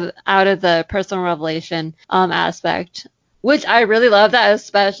a lot of out of the personal revelation aspect, which I really love that,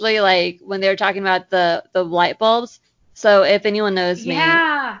 especially like when they were talking about the light bulbs. So if anyone knows me,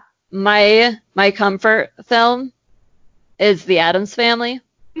 my comfort film is The Addams Family.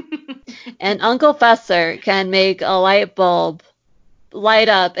 And Uncle Fester can make a light bulb light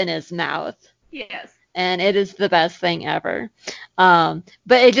up in his mouth. Yes. And it is the best thing ever. But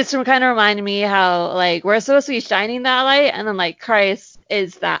it just kind of reminded me how, like, we're supposed to be shining that light, and then, like, Christ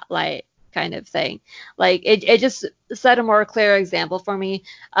is that light kind of thing. Like, it just set a more clear example for me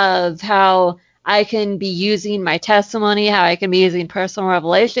of how I can be using my testimony, how I can be using personal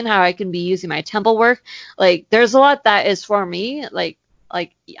revelation, how I can be using my temple work. Like, there's a lot that is for me. Like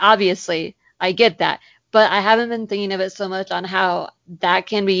obviously, I get that. But I haven't been thinking of it so much on how that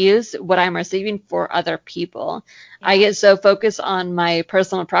can be used, what I'm receiving for other people. Yeah. I get so focused on my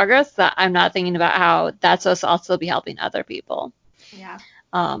personal progress that I'm not thinking about how that's supposed to also be helping other people. Yeah.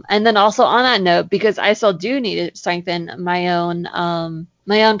 And then also on that note, because I still do need to strengthen my own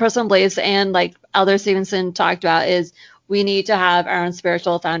personal beliefs, and like Elder Stevenson talked about, is we need to have our own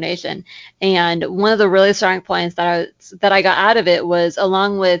spiritual foundation. And one of the really strong points that I got out of it was,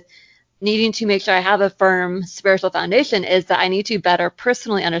 along with needing to make sure I have a firm spiritual foundation, is that I need to better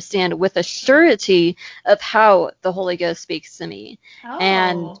personally understand with a surety of how the Holy Ghost speaks to me. Oh.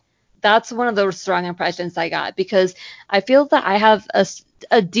 And that's one of those strong impressions I got, because I feel that I have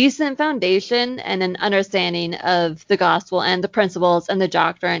a decent foundation and an understanding of the gospel and the principles and the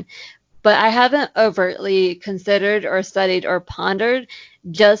doctrine, but I haven't overtly considered or studied or pondered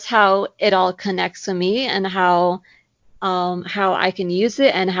just how it all connects to me, and how I can use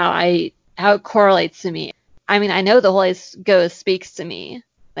it, and how it correlates to me. I mean, I know the Holy Ghost speaks to me.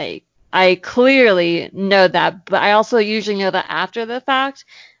 Like, I clearly know that, but I also usually know that after the fact.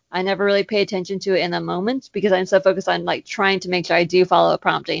 I never really pay attention to it in the moment because I'm so focused on like trying to make sure I do follow a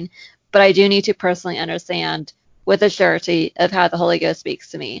prompting. But I do need to personally understand with a surety of how the Holy Ghost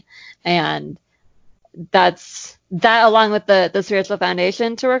speaks to me. And that, along with the spiritual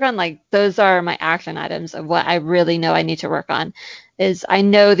foundation to work on, like those are my action items of what I really know I need to work on. Is I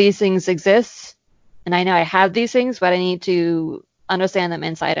know these things exist, and I know I have these things, but I need to understand them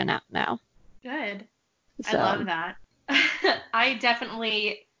inside and out now. Good. So. I love that. I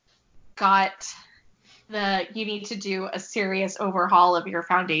definitely got you need to do a serious overhaul of your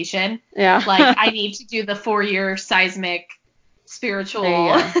foundation. Yeah. Like, I need to do the 4-year seismic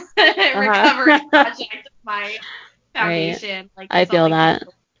spiritual recovery project of my foundation. Right. Like, I feel that.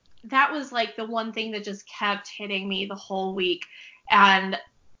 That was like the one thing that just kept hitting me the whole week. And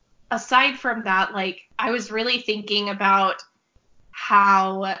aside from that, like, I was really thinking about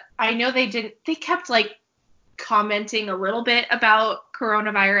how I know they kept like commenting a little bit about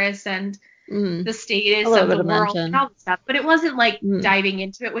coronavirus and the status of the world and all this stuff, but it wasn't like diving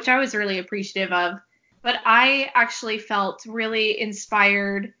into it, which I was really appreciative of. But I actually felt really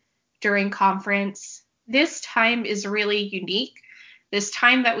inspired during conference, this time is really unique. This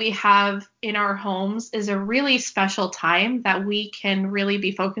time that we have in our homes is a really special time that we can really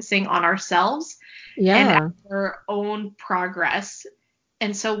be focusing on ourselves and our own progress.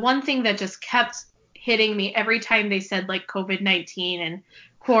 And so one thing that just kept hitting me every time they said like COVID-19 and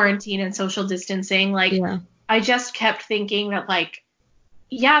quarantine and social distancing, like I just kept thinking that like,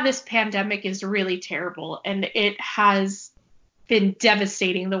 yeah, this pandemic is really terrible and it has been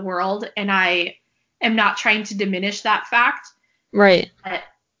devastating the world. And I am not trying to diminish that fact. Right. But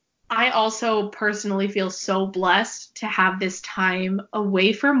I also personally feel so blessed to have this time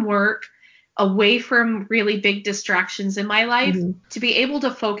away from work, away from really big distractions in my life, to be able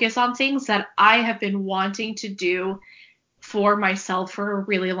to focus on things that I have been wanting to do for myself for a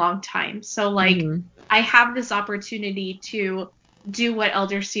really long time. So like I have this opportunity to do what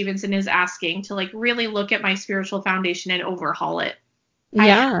Elder Stevenson is asking, to like really look at my spiritual foundation and overhaul it. I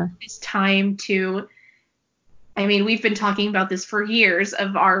have this time to, I mean, we've been talking about this for years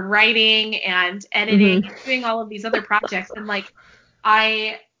of our writing and editing and doing all of these other projects. And like,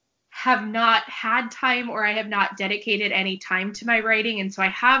 I have not had time, or I have not dedicated any time to my writing. And so I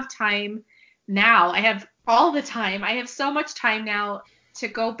have time now. I have all the time. I have so much time now to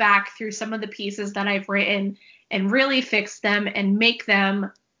go back through some of the pieces that I've written and really fix them and make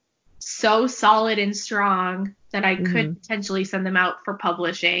them so solid and strong that I could potentially send them out for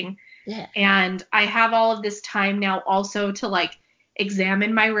publishing. Yeah. And I have all of this time now also to like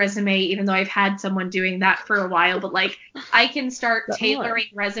examine my resume, even though I've had someone doing that for a while, but like I can start tailoring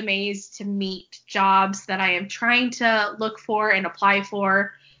resumes to meet jobs that I am trying to look for and apply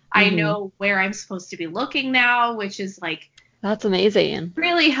for. I know where I'm supposed to be looking now, which is like, that's amazing.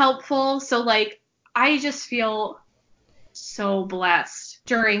 Really helpful. So like, I just feel so blessed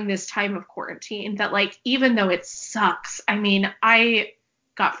during this time of quarantine that like, even though it sucks, I mean, I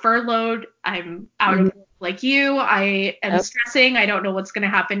got furloughed. I'm out of work like you. I am stressing. I don't know what's going to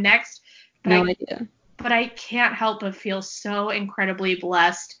happen next. But no idea. But I can't help but feel so incredibly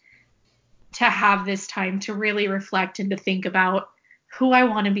blessed to have this time to really reflect and to think about who I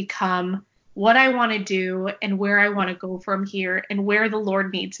want to become, what I want to do, and where I want to go from here, and where the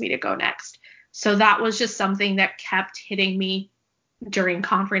Lord needs me to go next. So that was just something that kept hitting me during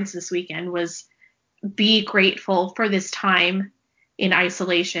conference this weekend, was be grateful for this time in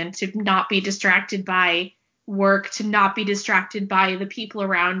isolation, to not be distracted by work, to not be distracted by the people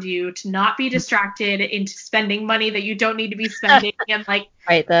around you, to not be distracted into spending money that you don't need to be spending. And like,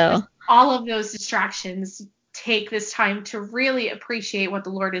 right, though, all of those distractions, take this time to really appreciate what the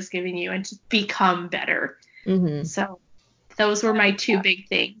Lord is giving you and to become better. So those were my two big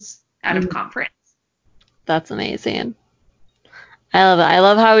things out of conference. That's amazing. I love it. I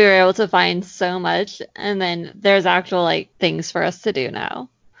love how we were able to find so much, and then there's actual like things for us to do now.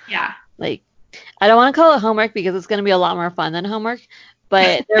 Yeah. Like, I don't want to call it homework because it's going to be a lot more fun than homework,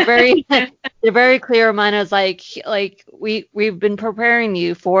 but they're very clear reminders. Like we've been preparing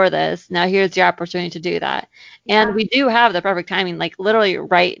you for this. Now here's your opportunity to do that, and we do have the perfect timing. Like literally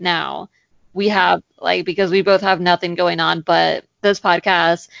right now, we have like, because we both have nothing going on but this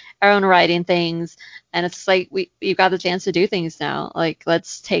podcast, our own writing things, and it's like we've got the chance to do things now. Like,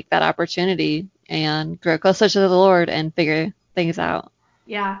 let's take that opportunity and grow closer to the Lord and figure things out.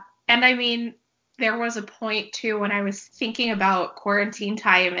 Yeah. And I mean, there was a point too when I was thinking about quarantine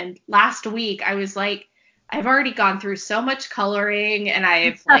time, and last week I was like, I've already gone through so much coloring, and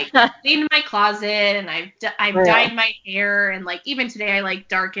I've like cleaned my closet, and I've dyed my hair, and like even today I like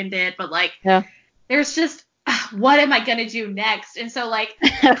darkened it, but like there's just, what am I gonna do next? And so like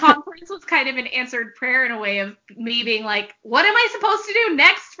the conference was kind of an answered prayer in a way of me being like, what am I supposed to do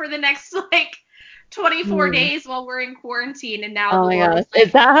next for the next like 24 days while we're in quarantine? And now the Lord is like,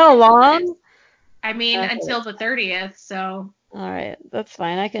 is that how long? I mean, until the 30th. So all right, that's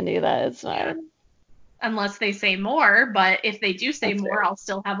fine. I can do that. It's fine. Yeah. Unless they say more, but if they do say more, I'll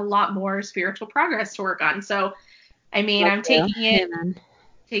still have a lot more spiritual progress to work on. So, I mean, I'm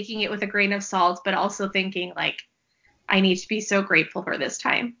taking it with a grain of salt, but also thinking like, I need to be so grateful for this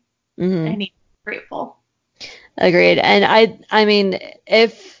time. I need to be grateful. Agreed. And I mean,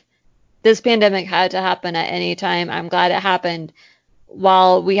 if this pandemic had to happen at any time, I'm glad it happened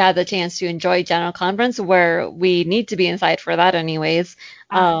while we had the chance to enjoy general conference, where we need to be inside for that anyways.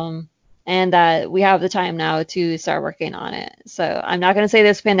 And that we have the time now to start working on it. So I'm not going to say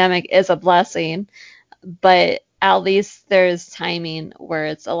this pandemic is a blessing, but at least there's timing where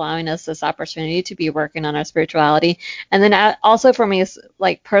it's allowing us this opportunity to be working on our spirituality. And then also for me,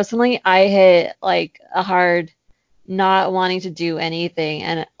 like personally, I hit like a hard not wanting to do anything.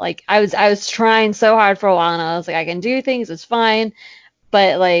 And like I was trying so hard for a while, and I was like, I can do things, it's fine.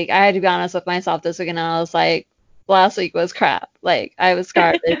 But like I had to be honest with myself this week, and I was like, last week was crap. Like I was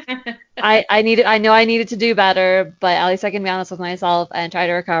garbage. I know I needed to do better, but at least I can be honest with myself and try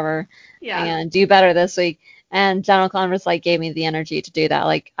to recover Yeah. and do better this week. And General Conference like gave me the energy to do that.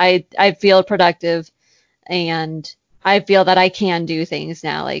 Like I feel productive and I feel that I can do things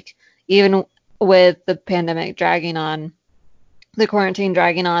now. Like even with the pandemic dragging on, the quarantine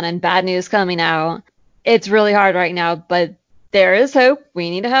dragging on, and bad news coming out, it's really hard right now, but there is hope. We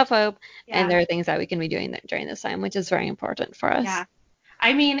need to have hope, and Yeah. there are things that we can be doing during this time, which is very important for us. Yeah.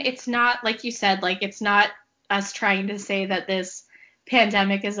 I mean, it's not, like you said, like it's not us trying to say that this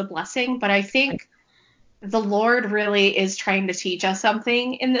pandemic is a blessing, but I think the Lord really is trying to teach us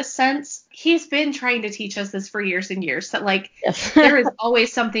something in this sense. He's been trying to teach us this for years and years, that like Yes. there is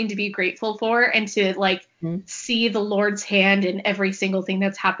always something to be grateful for, and to like Mhm. see the Lord's hand in every single thing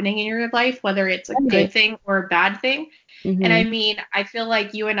that's happening in your life, whether it's a Right. good thing or a bad thing. And I Mhm. mean, I feel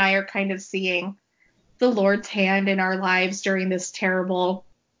like you and I are kind of seeing the Lord's hand in our lives during this terrible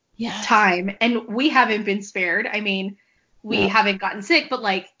Yes. time. And we haven't been spared. I mean, we No. haven't gotten sick, but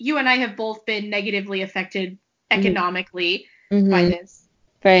like you and I have both been negatively affected Mhm. economically by Mhm. this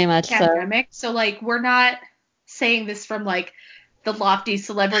Very much so. pandemic. So like we're not saying this from like the lofty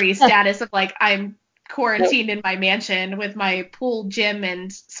celebrity status of like I'm Nope. quarantined in my mansion with my pool, gym, and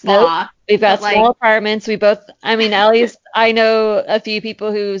Nope. spa. We've got But small like, apartments. We both, I mean, at least I know a few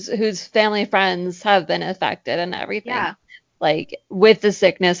people whose family friends have been affected and everything, yeah, like with the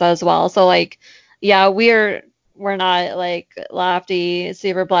sickness as well. So like, yeah, we're not like lofty,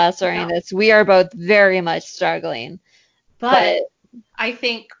 super blessed or any of no. this. We are both very much struggling. But But I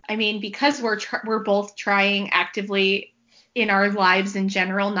think, I mean, because we're both trying actively in our lives in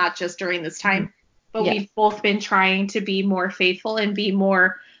general, not just during this time, but yeah, we've both been trying to be more faithful and be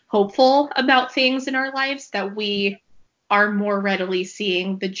more hopeful about things in our lives, that we are more readily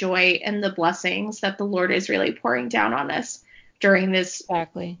seeing the joy and the blessings that the Lord is really pouring down on us during this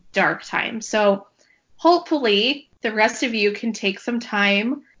exactly. dark time. So hopefully the rest of you can take some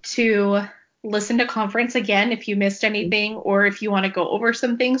time to listen to conference again if you missed anything, or if you want to go over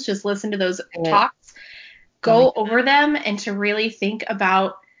some things, just listen to those Do it. talks, Oh my go over them, and to really think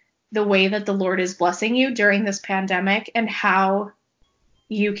about the way that the Lord is blessing you during this pandemic, and how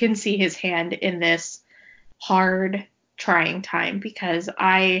you can see his hand in this hard, trying time, because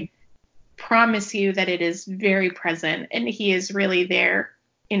I promise you that it is very present and he is really there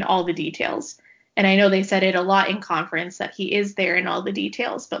in all the details. And I know they said it a lot in conference that he is there in all the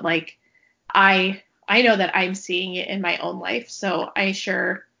details, but like I know that I'm seeing it in my own life, so I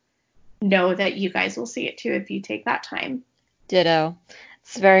sure know that you guys will see it too if you take that time. Ditto.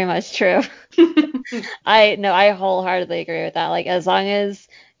 It's very much true. I wholeheartedly agree with that. Like as long as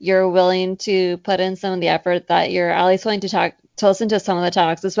you're willing to put in some of the effort, that you're at least willing to listen to some of the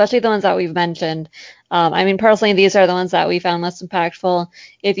talks, especially the ones that we've mentioned. I mean, personally, these are the ones that we found most impactful.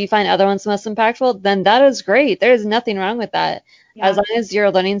 If you find other ones most impactful, then that is great. There's nothing wrong with that. As Yeah, long as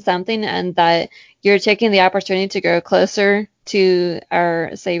you're learning something and that you're taking the opportunity to grow closer to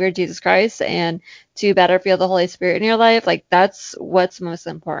our Savior Jesus Christ and to better feel the Holy Spirit in your life, like that's what's most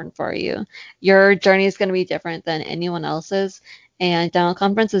important for you. Your journey is going to be different than anyone else's. And Dental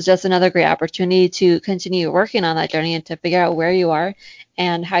Conference is just another great opportunity to continue working on that journey and to figure out where you are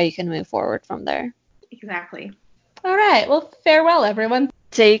and how you can move forward from there. exactly. All right. Well, farewell, everyone.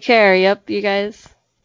 Take care. Yep, you guys.